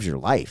saves your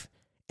life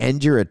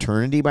and your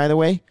eternity, by the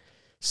way.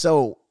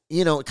 So,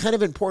 kind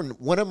of important.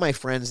 One of my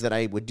friends that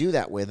I would do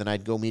that with, and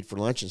I'd go meet for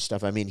lunch and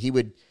stuff, I mean,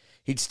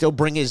 he'd still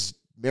bring his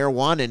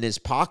marijuana in his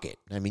pocket.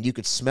 I mean, you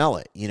could smell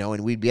it,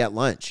 and we'd be at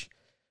lunch.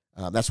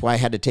 That's why I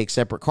had to take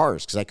separate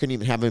cars because I couldn't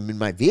even have him in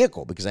my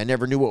vehicle because I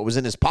never knew what was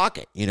in his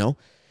pocket,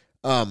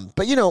 But,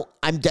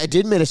 I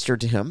did minister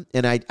to him,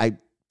 and I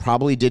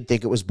probably did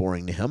think it was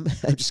boring to him.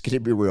 I'm just going to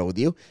be real with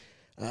you.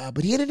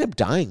 But he ended up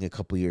dying a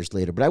couple years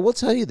later. But I will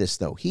tell you this,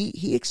 though.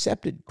 He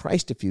accepted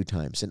Christ a few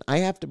times, and I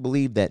have to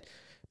believe that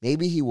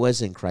maybe he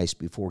was in Christ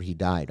before he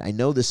died. I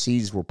know the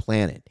seeds were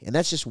planted, and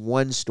that's just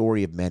one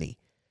story of many.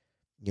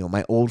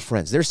 My old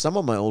friends. There's some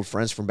of my old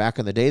friends from back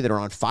in the day that are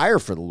on fire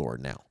for the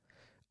Lord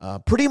now.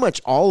 Pretty much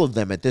all of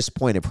them at this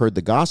point have heard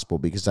the gospel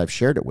because I've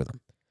shared it with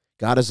them.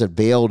 God has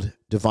availed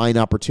divine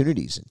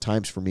opportunities and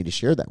times for me to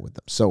share that with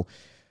them. So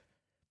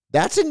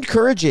that's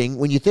encouraging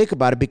when you think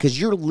about it because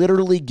you're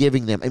literally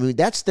giving them, I mean,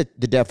 that's the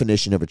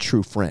definition of a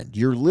true friend.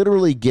 You're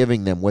literally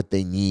giving them what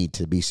they need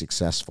to be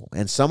successful.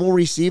 And some will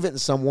receive it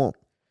and some won't.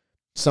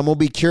 Some will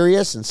be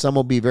curious and some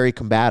will be very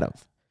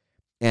combative.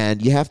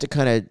 And you have to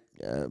kind of,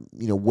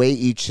 weigh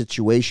each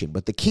situation.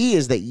 But the key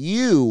is that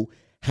you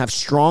have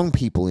strong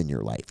people in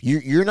your life.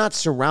 You're not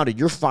surrounded.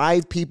 Your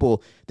 5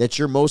 people that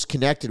you're most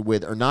connected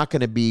with are not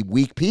going to be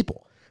weak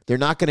people. They're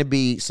not going to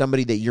be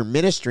somebody that you're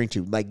ministering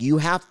to. Like, you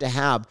have to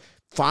have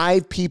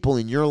 5 people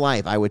in your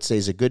life, I would say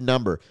is a good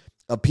number,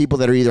 of people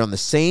that are either on the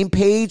same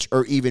page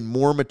or even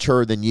more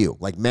mature than you,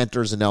 like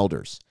mentors and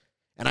elders.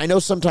 And I know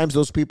sometimes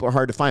those people are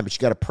hard to find, but you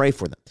got to pray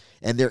for them.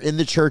 And they're in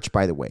the church,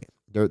 by the way.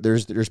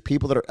 There's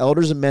people that are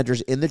elders and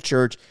mentors in the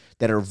church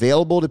that are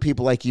available to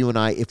people like you and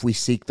I if we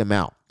seek them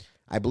out.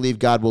 I believe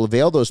God will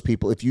avail those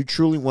people if you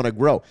truly want to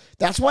grow.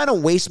 That's why I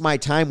don't waste my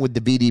time with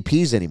the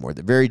VDPs anymore,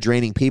 the very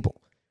draining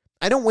people.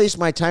 I don't waste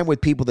my time with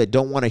people that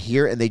don't want to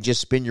hear and they just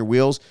spin your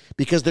wheels,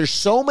 because there's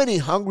so many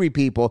hungry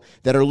people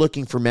that are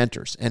looking for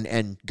mentors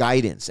and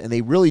guidance, and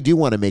they really do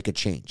want to make a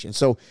change. And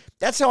so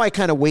that's how I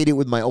kind of weighed it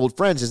with my old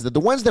friends, is that the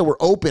ones that were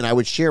open, I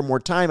would share more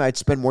time. I'd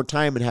spend more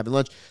time and having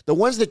lunch. The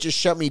ones that just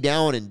shut me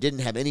down and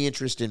didn't have any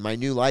interest in my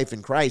new life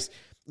in Christ,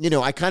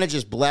 I kind of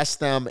just blessed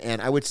them, and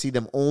I would see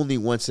them only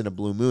once in a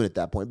blue moon at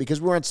that point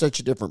because we're on such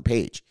a different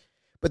page.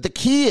 But the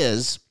key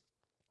is,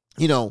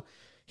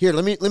 here,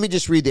 let me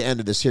just read the end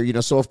of this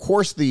here. So of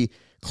course the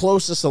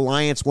closest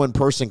alliance one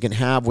person can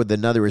have with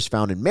another is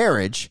found in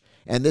marriage,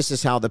 and this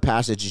is how the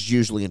passage is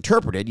usually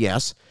interpreted,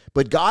 yes.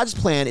 But God's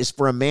plan is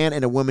for a man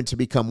and a woman to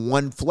become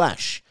one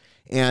flesh,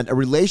 and a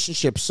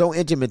relationship so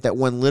intimate that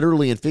one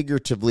literally and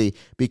figuratively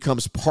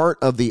becomes part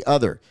of the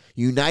other.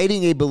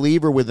 Uniting a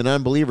believer with an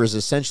unbeliever is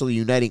essentially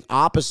uniting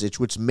opposites,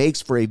 which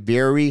makes for a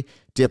very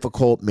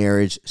difficult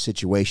marriage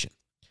situation.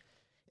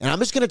 And I'm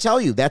just going to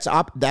tell you, that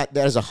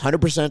is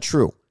 100%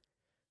 true.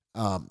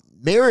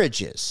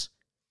 Marriages,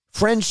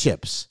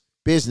 friendships,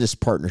 business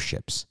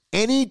partnerships,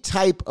 any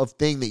type of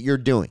thing that you're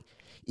doing,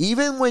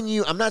 even when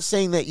I'm not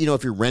saying that,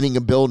 if you're renting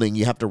a building,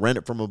 you have to rent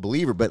it from a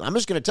believer, but I'm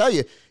just going to tell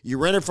you, you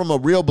rent it from a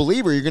real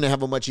believer, you're going to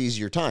have a much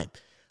easier time.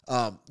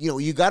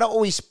 You got to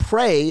always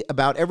pray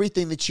about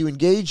everything that you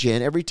engage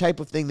in, every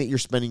type of thing that you're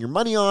spending your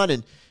money on,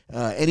 and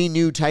any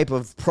new type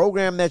of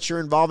program that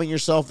you're involving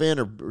yourself in,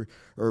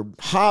 or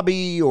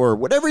hobby, or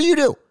whatever you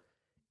do.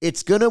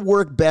 It's going to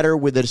work better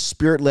with a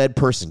spirit-led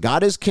person.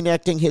 God is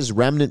connecting his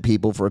remnant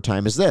people for a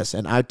time as this.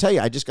 And I tell you,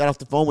 I just got off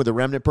the phone with a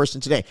remnant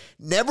person today.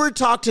 Never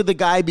talked to the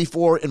guy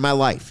before in my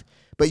life,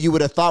 but you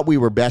would have thought we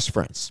were best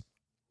friends.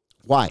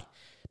 Why?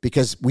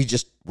 Because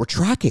we're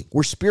tracking.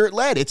 We're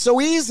spirit-led. It's so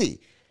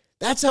easy.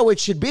 That's how it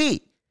should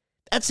be.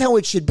 That's how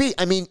it should be.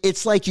 I mean,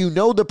 it's like you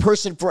know the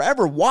person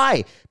forever.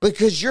 Why?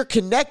 Because you're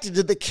connected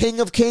to the King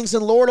of Kings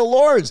and Lord of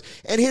Lords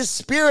and his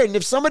spirit. And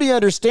if somebody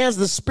understands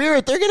the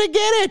spirit, they're going to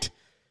get it.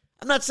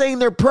 I'm not saying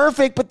they're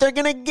perfect, but they're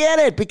going to get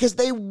it because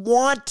they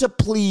want to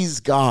please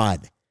God.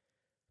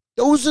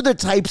 Those are the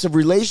types of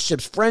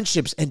relationships,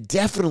 friendships, and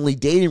definitely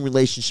dating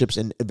relationships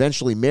and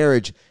eventually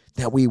marriage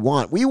that we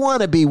want. We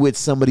want to be with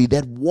somebody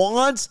that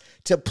wants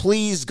to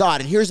please God.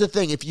 And here's the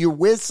thing, if you're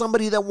with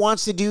somebody that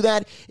wants to do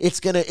that,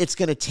 it's going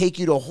to take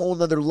you to a whole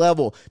nother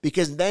level,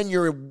 because then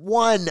you're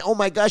one. Oh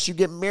my gosh, you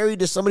get married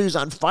to somebody who's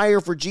on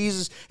fire for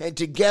Jesus, and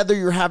together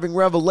you're having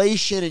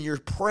revelation and you're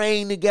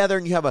praying together,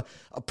 and you have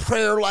a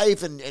prayer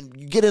life, and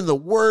you get in the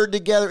word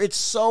together. It's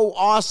so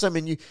awesome.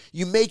 And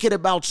you make it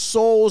about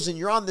souls, and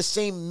you're on the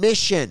same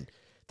mission.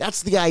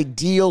 That's the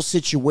ideal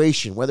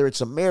situation, whether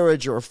it's a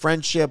marriage or a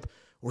friendship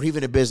or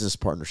even a business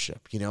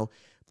partnership,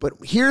 But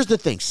here's the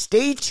thing.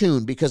 Stay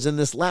tuned, because in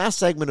this last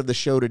segment of the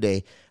show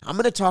today, I'm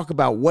going to talk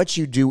about what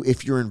you do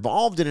if you're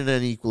involved in an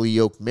unequally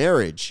yoked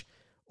marriage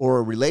or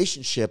a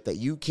relationship that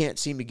you can't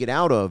seem to get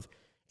out of,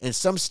 and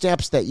some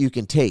steps that you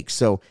can take.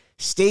 So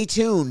stay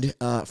tuned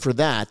for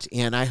that,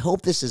 and I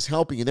hope this is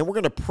helping you. And then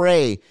we're going to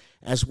pray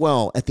as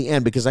well at the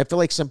end, because I feel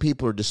like some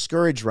people are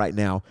discouraged right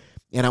now,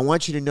 and I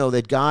want you to know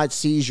that God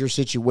sees your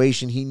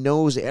situation. He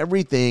knows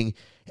everything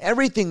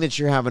that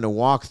you're having to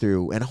walk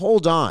through, and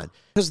hold on,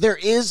 because there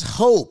is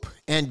hope,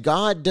 and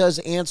God does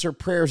answer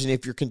prayers. And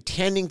if you're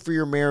contending for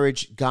your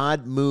marriage,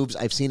 God moves.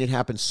 I've seen it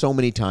happen so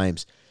many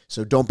times,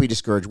 so don't be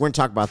discouraged. We're going to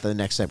talk about that in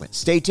the next segment.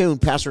 Stay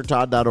tuned,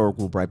 PastorTodd.org.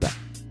 We'll be right back.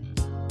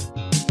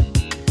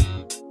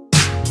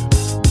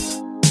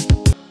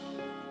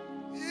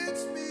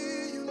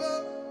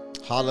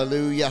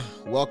 Hallelujah.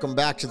 Welcome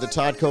back to the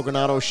Todd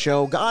Coconato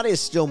Show. God is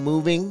still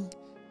moving.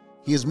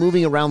 He is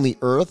moving around the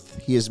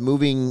earth. He is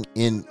moving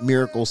in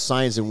miracles,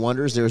 signs, and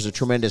wonders. There is a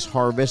tremendous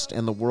harvest,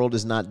 and the world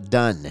is not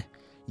done.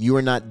 You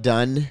are not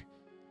done.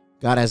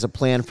 God has a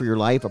plan for your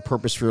life, a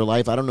purpose for your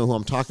life. I don't know who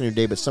I'm talking to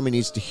today, but somebody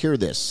needs to hear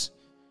this.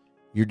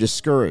 You're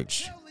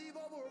discouraged.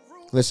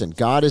 Listen,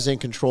 God is in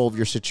control of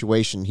your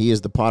situation. He is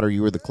the potter.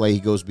 You are the clay. He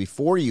goes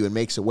before you and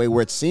makes a way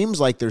where it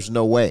seems like there's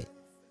no way.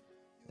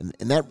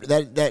 And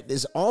that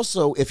is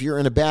also if you're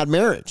in a bad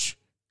marriage.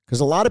 Because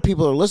a lot of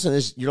people are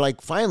listening, you're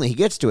like, finally, he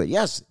gets to it.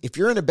 Yes, if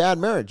you're in a bad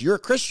marriage, you're a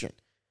Christian,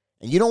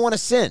 and you don't want to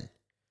sin,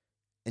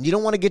 and you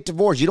don't want to get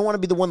divorced. You don't want to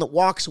be the one that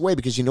walks away,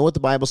 because you know what the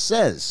Bible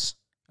says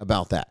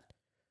about that.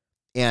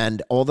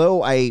 And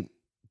although I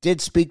did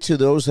speak to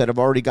those that have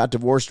already got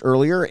divorced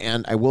earlier,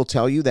 and I will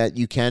tell you that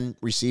you can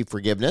receive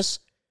forgiveness,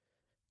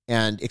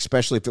 and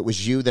especially if it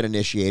was you that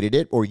initiated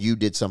it or you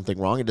did something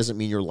wrong. It doesn't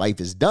mean your life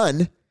is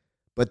done,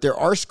 but there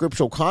are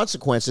scriptural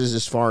consequences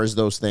as far as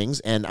those things,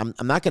 and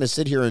I'm not going to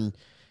sit here and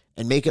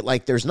make it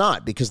like there's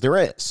not, because there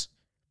is.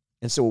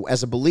 And so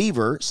as a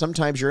believer,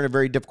 sometimes you're in a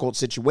very difficult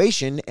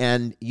situation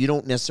and you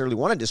don't necessarily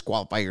want to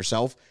disqualify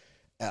yourself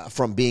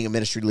from being a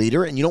ministry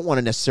leader, and you don't want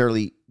to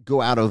necessarily go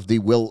out of the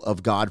will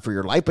of God for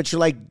your life, but you're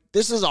like,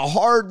 this is a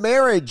hard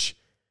marriage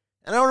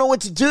and I don't know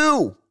what to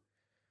do.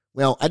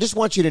 Well, I just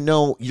want you to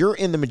know you're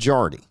in the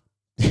majority.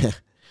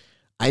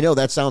 I know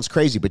that sounds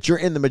crazy, but you're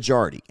in the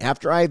majority.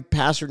 After I've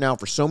pastored now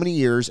for so many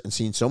years and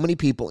seen so many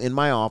people in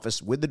my office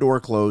with the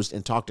door closed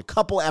and talked to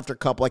couple after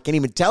couple, I can't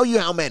even tell you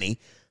how many,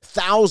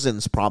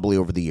 thousands probably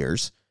over the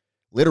years,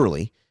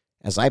 literally.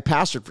 As I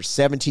pastored for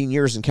 17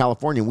 years in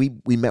California,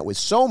 we met with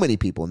so many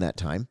people in that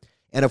time.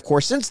 And of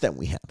course, since then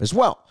we have as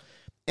well.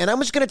 And I'm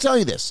just going to tell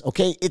you this,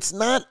 okay? It's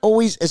not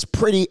always as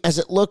pretty as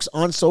it looks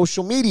on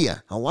social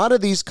media. A lot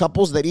of these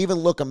couples that even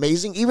look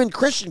amazing, even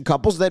Christian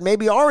couples that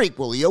maybe are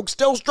equally yoked,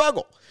 still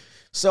struggle.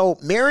 So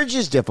marriage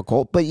is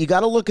difficult, but you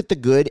got to look at the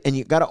good, and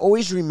you got to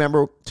always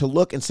remember to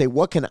look and say,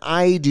 what can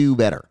I do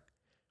better?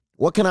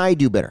 What can I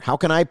do better? How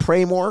can I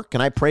pray more? Can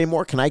I pray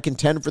more? Can I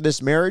contend for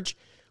this marriage?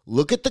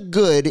 Look at the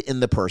good in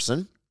the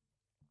person.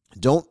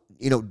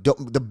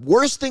 The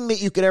worst thing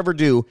that you could ever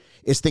do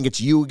is think it's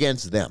you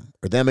against them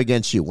or them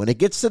against you. When it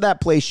gets to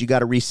that place, you got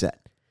to reset.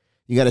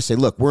 You got to say,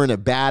 look, we're in a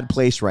bad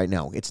place right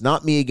now. It's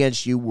not me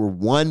against you. We're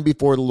one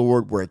before the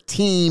Lord. We're a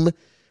team.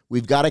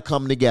 We've got to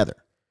come together.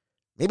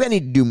 Maybe I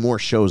need to do more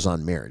shows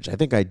on marriage. I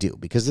think I do,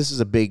 because this is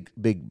a big,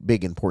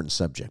 important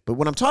subject. But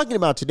what I'm talking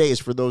about today is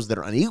for those that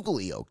are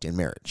unequally yoked in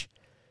marriage.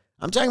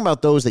 I'm talking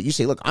about those that you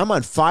say, look, I'm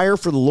on fire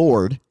for the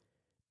Lord,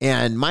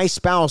 and my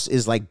spouse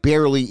is like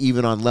barely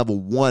even on level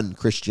 1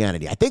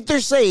 Christianity. I think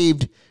they're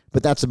saved,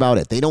 but that's about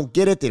it. They don't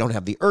get it. They don't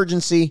have the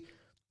urgency.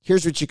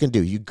 Here's what you can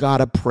do. You got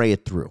to pray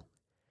it through.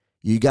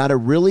 You got to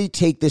really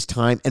take this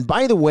time. And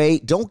by the way,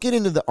 don't get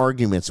into the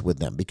arguments with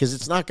them, because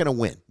it's not going to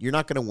win. You're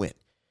not going to win.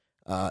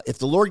 If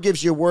the Lord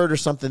gives you a word or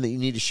something that you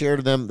need to share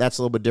to them, that's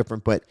a little bit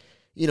different. But,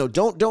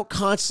 don't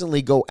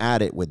constantly go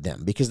at it with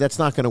them, because that's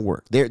not going to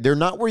work. They're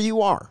not where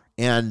you are,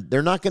 and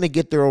they're not going to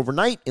get there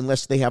overnight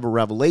unless they have a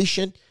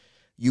revelation.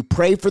 You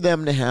pray for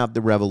them to have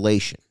the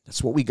revelation.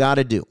 That's what we got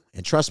to do.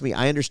 And trust me,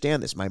 I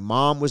understand this. My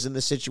mom was in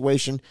this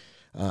situation.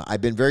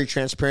 I've been very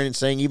transparent in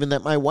saying even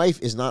that my wife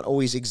is not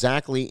always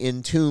exactly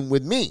in tune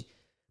with me.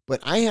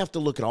 But I have to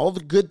look at all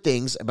the good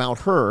things about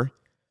her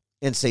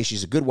and say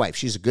she's a good wife.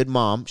 She's a good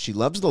mom. She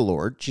loves the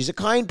Lord. She's a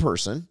kind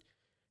person.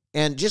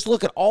 And just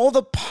look at all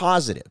the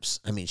positives.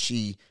 I mean,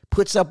 she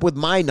puts up with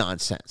my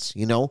nonsense,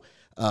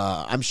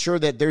 I'm sure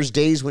that there's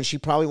days when she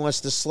probably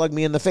wants to slug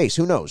me in the face.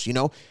 Who knows?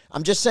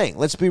 I'm just saying,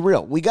 let's be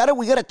real. We got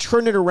to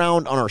turn it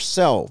around on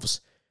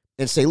ourselves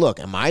and say, look,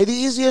 am I the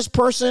easiest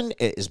person?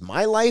 Is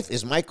my life,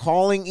 is my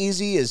calling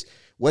easy? Is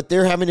what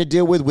they're having to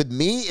deal with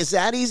me, is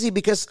that easy?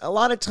 Because a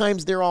lot of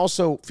times they're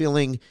also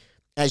feeling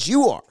as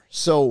you are.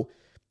 So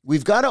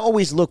we've got to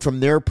always look from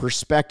their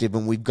perspective,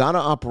 and we've got to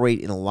operate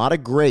in a lot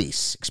of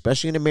grace,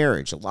 especially in a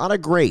marriage, a lot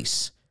of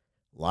grace,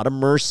 a lot of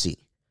mercy.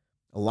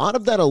 A lot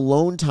of that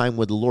alone time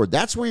with the Lord,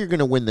 that's where you're going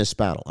to win this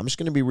battle. I'm just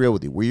going to be real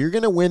with you. Where you're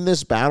going to win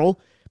this battle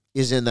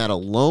is in that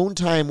alone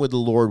time with the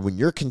Lord, when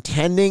you're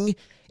contending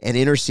and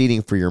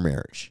interceding for your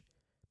marriage.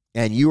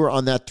 And you are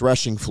on that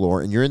threshing floor,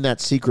 and you're in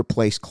that secret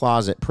place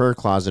prayer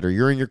closet, or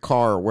you're in your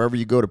car or wherever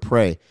you go to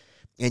pray,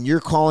 and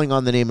you're calling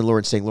on the name of the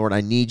Lord, saying, Lord,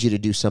 I need you to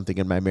do something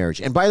in my marriage.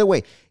 And by the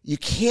way, you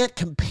can't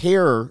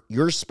compare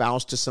your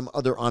spouse to some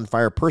other on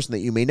fire person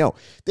that you may know.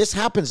 This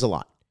happens a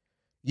lot.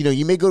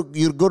 You may go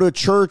to a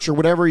church or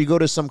whatever, you go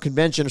to some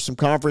convention or some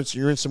conference, or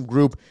you're in some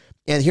group,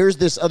 and here's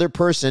this other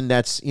person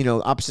that's,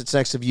 opposite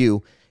sex of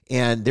you,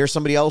 and they're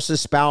somebody else's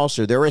spouse,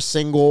 or they're a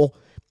single,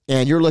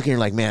 and you're looking, you're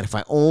like, man, if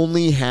I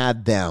only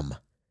had them,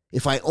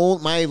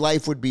 my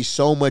life would be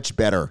so much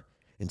better.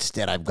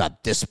 Instead, I've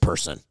got this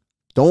person.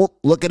 Don't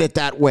look at it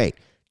that way.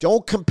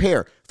 Don't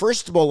compare.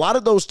 First of all, a lot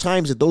of those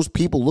times that those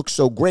people look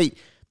so great,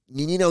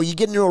 you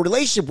get into a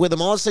relationship with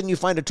them, all of a sudden you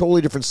find a totally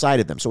different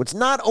side of them. So it's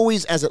not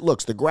always as it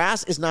looks. The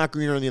grass is not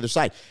greener on the other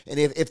side. And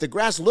if the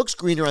grass looks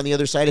greener on the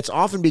other side, it's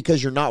often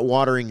because you're not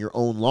watering your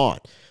own lawn.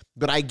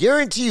 But I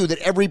guarantee you that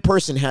every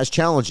person has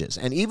challenges,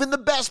 and even the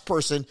best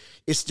person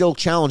is still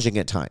challenging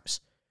at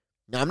times.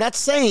 Now, I'm not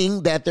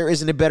saying that there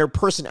isn't a better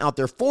person out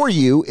there for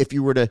you if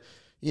you were to,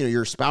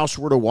 your spouse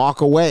were to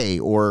walk away,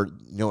 or,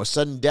 a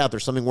sudden death or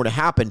something were to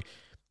happen.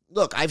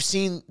 Look, I've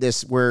seen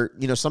this where,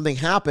 something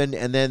happened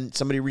and then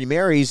somebody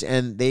remarries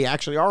and they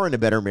actually are in a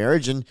better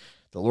marriage, and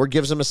the Lord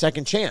gives them a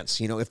second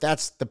chance. If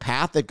that's the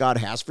path that God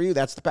has for you,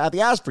 that's the path he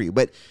has for you.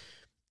 But,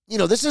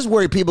 this is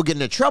where people get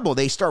into trouble.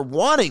 They start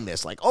wanting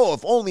this, like, oh,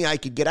 if only I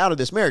could get out of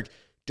this marriage.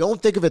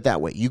 Don't think of it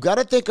that way. You got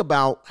to think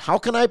about, how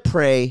can I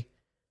pray?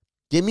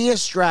 Give me a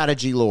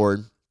strategy,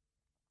 Lord,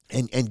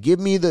 and give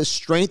me the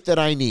strength that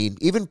I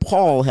need. Even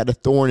Paul had a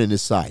thorn in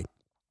his side.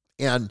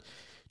 And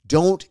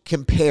Don't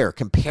compare.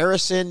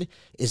 Comparison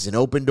is an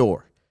open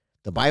door.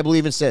 The Bible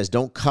even says,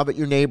 don't covet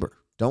your neighbor.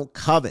 Don't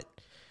covet.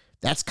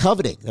 That's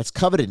coveting. That's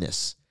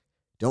covetousness.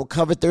 Don't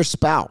covet their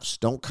spouse.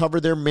 Don't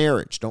cover their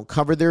marriage. Don't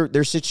cover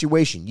their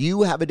situation.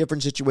 You have a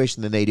different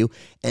situation than they do.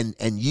 And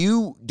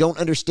you don't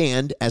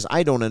understand, as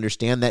I don't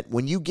understand, that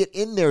when you get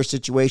in their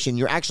situation,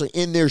 you're actually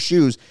in their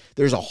shoes,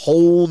 there's a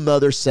whole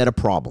nother set of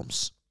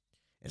problems.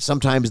 And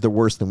sometimes they're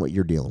worse than what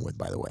you're dealing with,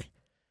 by the way.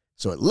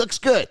 So it looks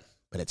good,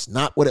 but it's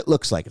not what it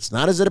looks like. It's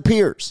not as it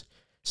appears.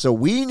 So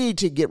we need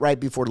to get right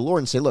before the Lord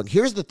and say, look,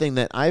 here's the thing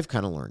that I've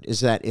kind of learned is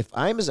that if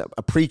I'm as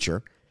a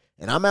preacher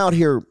and I'm out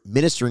here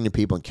ministering to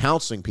people and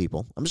counseling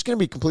people, I'm just going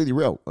to be completely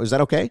real. Is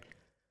that okay?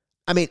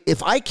 I mean,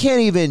 if I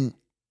can't even,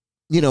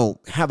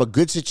 have a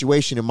good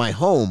situation in my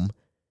home,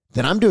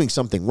 then I'm doing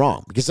something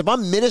wrong. Because if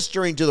I'm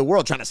ministering to the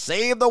world, trying to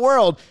save the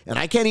world, and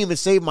I can't even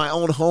save my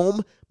own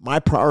home, my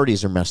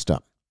priorities are messed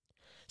up.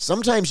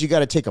 Sometimes you got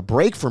to take a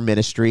break from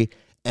ministry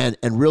and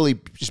really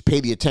just pay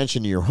the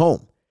attention to your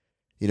home.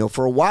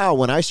 For a while,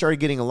 when I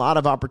started getting a lot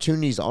of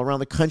opportunities all around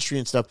the country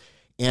and stuff,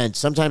 and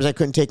sometimes I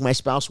couldn't take my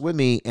spouse with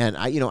me, and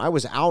I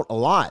was out a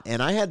lot,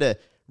 and I had to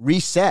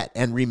reset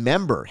and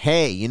remember,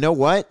 hey, you know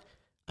what?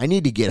 I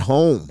need to get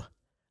home.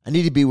 I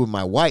need to be with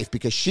my wife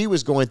because she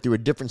was going through a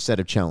different set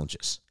of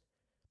challenges.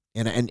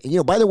 And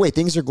by the way,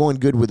 things are going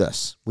good with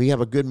us. We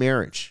have a good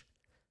marriage.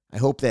 I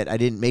hope that I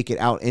didn't make it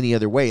out any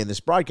other way in this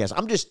broadcast.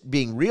 I'm just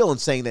being real and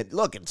saying that,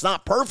 look, it's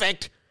not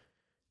perfect.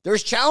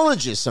 There's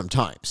challenges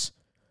sometimes.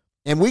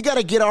 And we got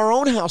to get our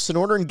own house in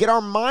order and get our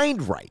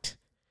mind right.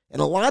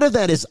 And a lot of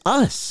that is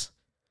us.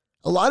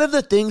 A lot of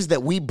the things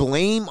that we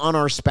blame on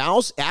our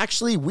spouse,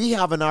 actually, we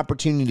have an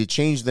opportunity to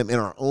change them in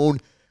our own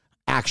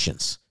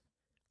actions.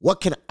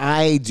 What can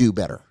I do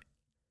better?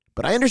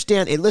 But I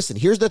understand, and listen,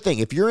 here's the thing.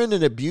 If you're in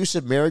an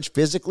abusive marriage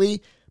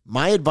physically,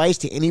 my advice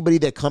to anybody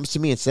that comes to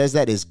me and says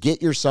that is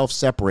get yourself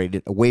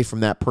separated away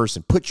from that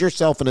person. Put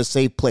yourself in a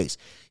safe place.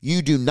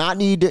 You do not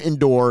need to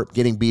endure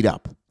getting beat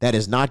up. That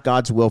is not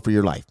God's will for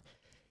your life.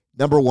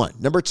 Number one.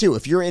 Number two,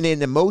 if you're in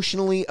an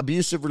emotionally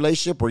abusive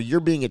relationship where you're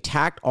being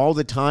attacked all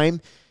the time,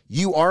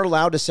 you are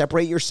allowed to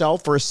separate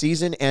yourself for a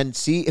season and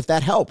see if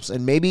that helps.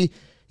 And maybe,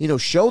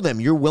 show them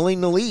you're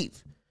willing to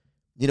leave.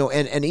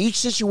 And each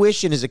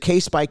situation is a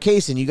case by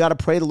case, and you got to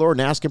pray to the Lord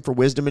and ask him for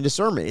wisdom and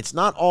discernment. It's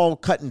not all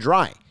cut and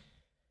dry.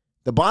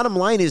 The bottom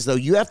line is, though,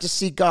 you have to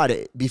seek God.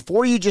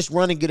 Before you just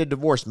run and get a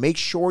divorce, make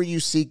sure you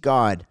seek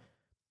God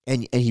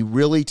and he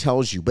really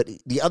tells you. But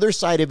the other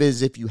side of it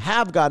is if you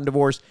have gotten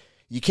divorced,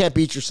 you can't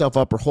beat yourself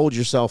up or hold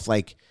yourself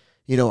like,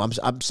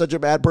 I'm such a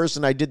bad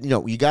person.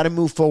 You got to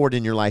move forward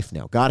in your life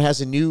now. God has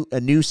a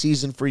new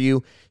season for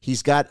you.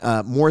 He's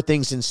got more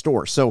things in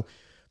store. So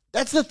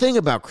that's the thing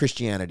about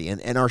Christianity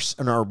and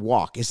our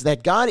walk is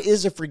that God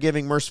is a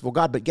forgiving, merciful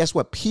God. But guess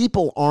what?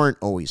 People aren't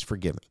always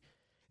forgiving.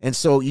 And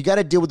so you got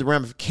to deal with the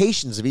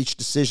ramifications of each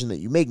decision that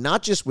you make,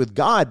 not just with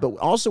God, but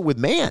also with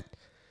man.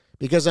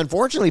 Because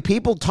unfortunately,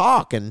 people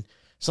talk, and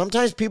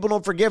sometimes people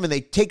don't forgive, and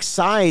they take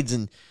sides,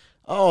 and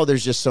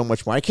there's just so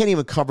much more. I can't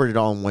even cover it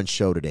all in one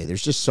show today.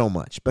 There's just so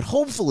much. But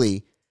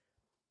hopefully,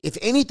 if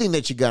anything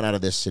that you got out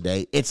of this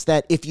today, it's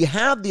that if you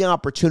have the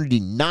opportunity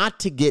not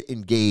to get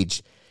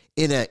engaged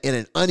in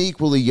an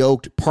unequally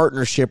yoked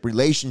partnership,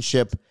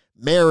 relationship,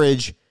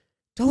 marriage,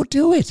 don't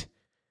do it.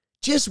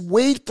 Just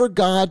wait for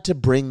God to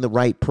bring the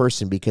right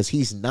person because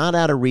he's not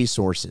out of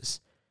resources.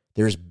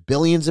 There's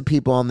billions of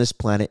people on this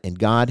planet, and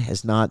God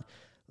has not,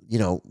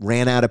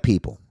 ran out of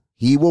people.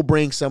 He will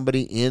bring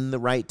somebody in the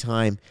right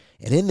time.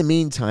 And in the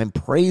meantime,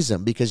 praise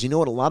him because you know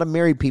what? A lot of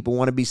married people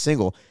want to be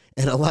single,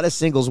 and a lot of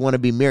singles want to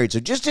be married. So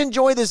just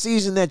enjoy the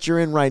season that you're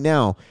in right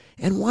now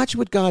and watch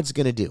what God's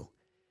going to do.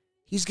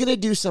 He's going to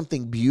do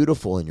something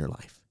beautiful in your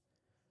life.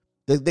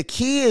 The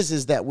key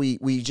is that we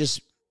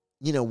just,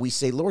 we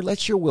say, Lord,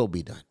 let your will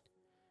be done.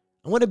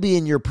 I want to be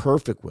in your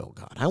perfect will,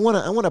 God. I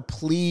want to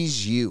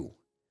please you.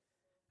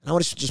 And I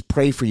want to just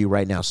pray for you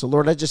right now. So,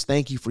 Lord, I just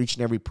thank you for each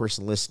and every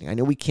person listening. I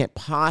know we can't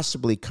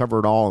possibly cover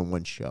it all in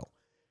one show,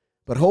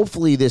 but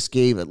hopefully this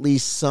gave at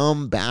least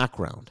some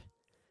background,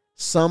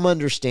 some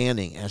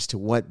understanding as to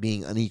what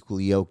being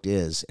unequally yoked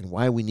is and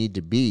why we need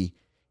to be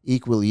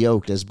equally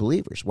yoked as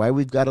believers, why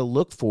we've got to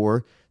look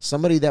for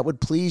somebody that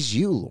would please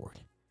you, Lord.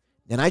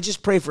 And I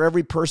just pray for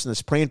every person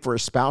that's praying for a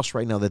spouse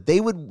right now that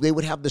they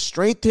would have the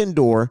strength to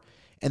endure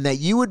and that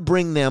you would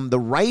bring them the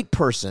right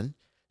person,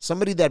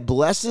 somebody that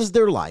blesses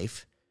their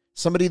life,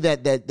 somebody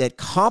that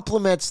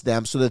compliments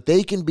them so that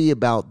they can be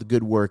about the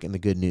good work and the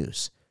good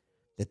news,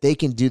 that they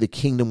can do the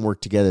kingdom work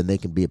together and they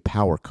can be a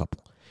power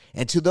couple.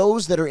 And to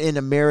those that are in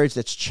a marriage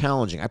that's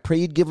challenging, I pray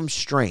you'd give them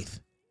strength.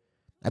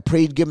 I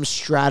pray you'd give them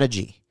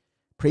strategy.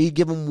 Pray you'd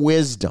give them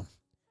wisdom,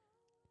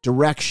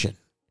 direction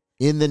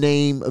in the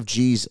name of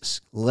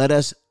Jesus. Let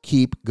us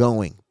keep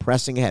going,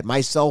 pressing ahead.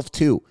 Myself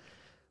too.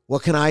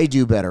 What can I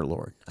do better,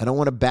 Lord? I don't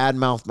want to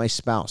badmouth my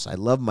spouse. I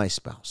love my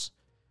spouse.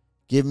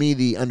 Give me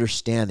the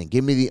understanding.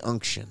 Give me the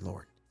unction,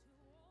 Lord.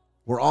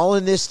 We're all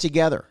in this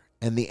together,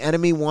 and the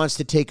enemy wants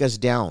to take us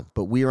down,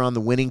 but we are on the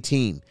winning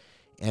team,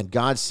 and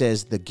God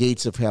says the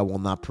gates of hell will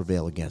not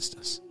prevail against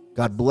us.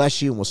 God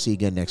bless you, and we'll see you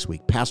again next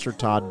week.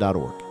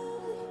 PastorTodd.org.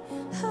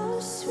 How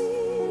sweet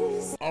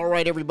is All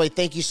right, everybody,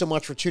 thank you so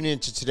much for tuning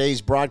into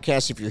today's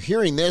broadcast. If you're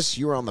hearing this,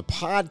 you're on the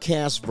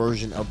podcast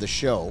version of the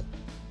show.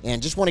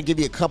 And just want to give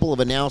you a couple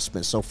of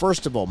announcements. So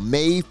first of all,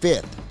 May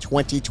 5th,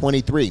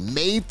 2023.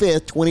 May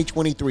 5th,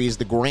 2023 is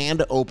the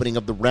grand opening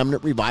of the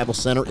Remnant Revival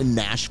Center in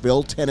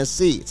Nashville,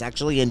 Tennessee. It's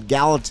actually in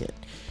Gallatin.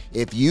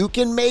 If you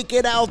can make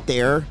it out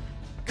there,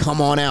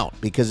 come on out,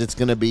 because it's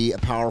going to be a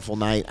powerful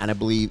night, and I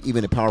believe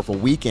even a powerful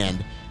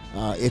weekend.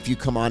 If you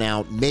come on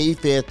out, May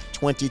 5th,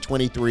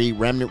 2023,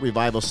 Remnant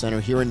Revival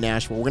Center here in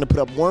Nashville. We're going to put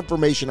up more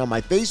information on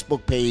my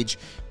Facebook page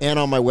and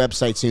on my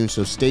website soon,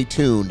 so stay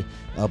tuned,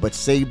 but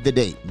save the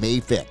date, May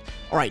 5th.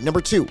 All right,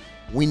 number 2,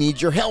 we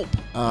need your help.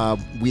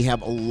 We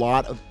have a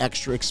lot of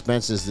extra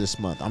expenses this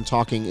month. I'm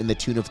talking in the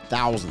tune of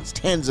thousands,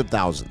 tens of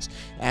thousands,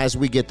 as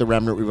we get the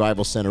Remnant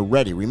Revival Center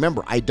ready.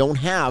 Remember, I don't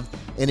have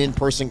an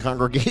in-person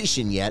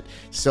congregation yet,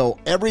 so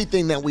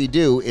everything that we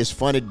do is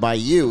funded by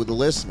you, the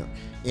listener.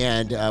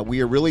 And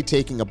we are really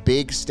taking a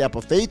big step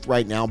of faith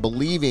right now,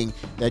 believing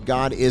that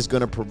God is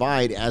going to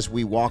provide as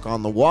we walk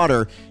on the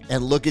water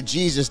and look at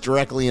Jesus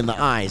directly in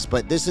the eyes.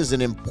 But this is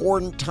an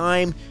important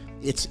time.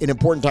 It's an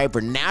important time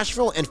for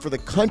Nashville and for the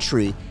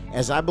country,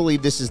 as I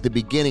believe this is the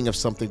beginning of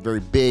something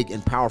very big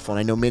and powerful. And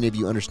I know many of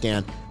you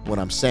understand what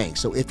I'm saying.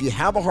 So if you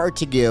have a heart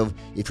to give,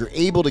 if you're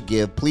able to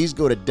give, please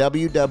go to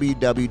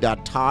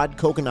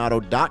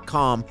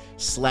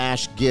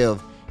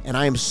www.toddcoconato.com/give. And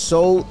I am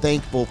so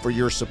thankful for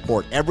your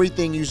support.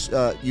 Everything you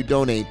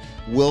donate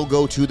will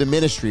go to the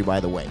ministry, by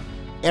the way.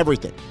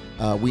 Everything.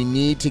 We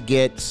need to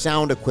get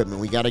sound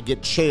equipment. We got to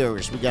get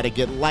chairs. We got to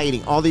get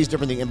lighting, all these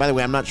different things. And by the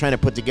way, I'm not trying to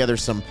put together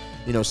some,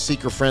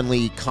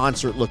 seeker-friendly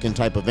concert-looking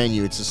type of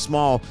venue. It's a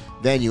small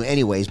venue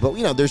anyways. But,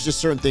 there's just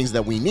certain things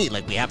that we need.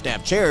 Like we have to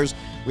have chairs.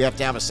 We have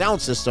to have a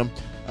sound system.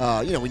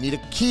 We need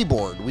a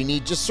keyboard. We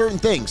need just certain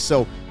things.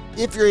 So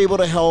if you're able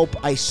to help,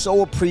 I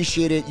so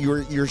appreciate it.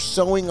 You're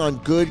sowing on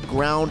good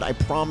ground. I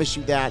promise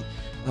you that.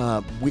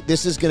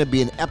 This is going to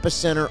be an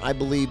epicenter. I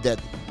believe that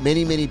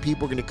many, many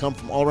people are going to come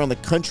from all around the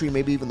country,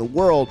 maybe even the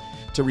world,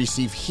 to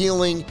receive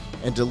healing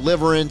and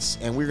deliverance.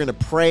 And we're going to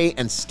pray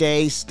and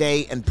stay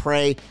and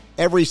pray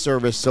every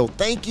service. So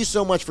thank you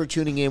so much for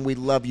tuning in. We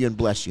love you and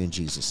bless you in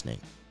Jesus' name.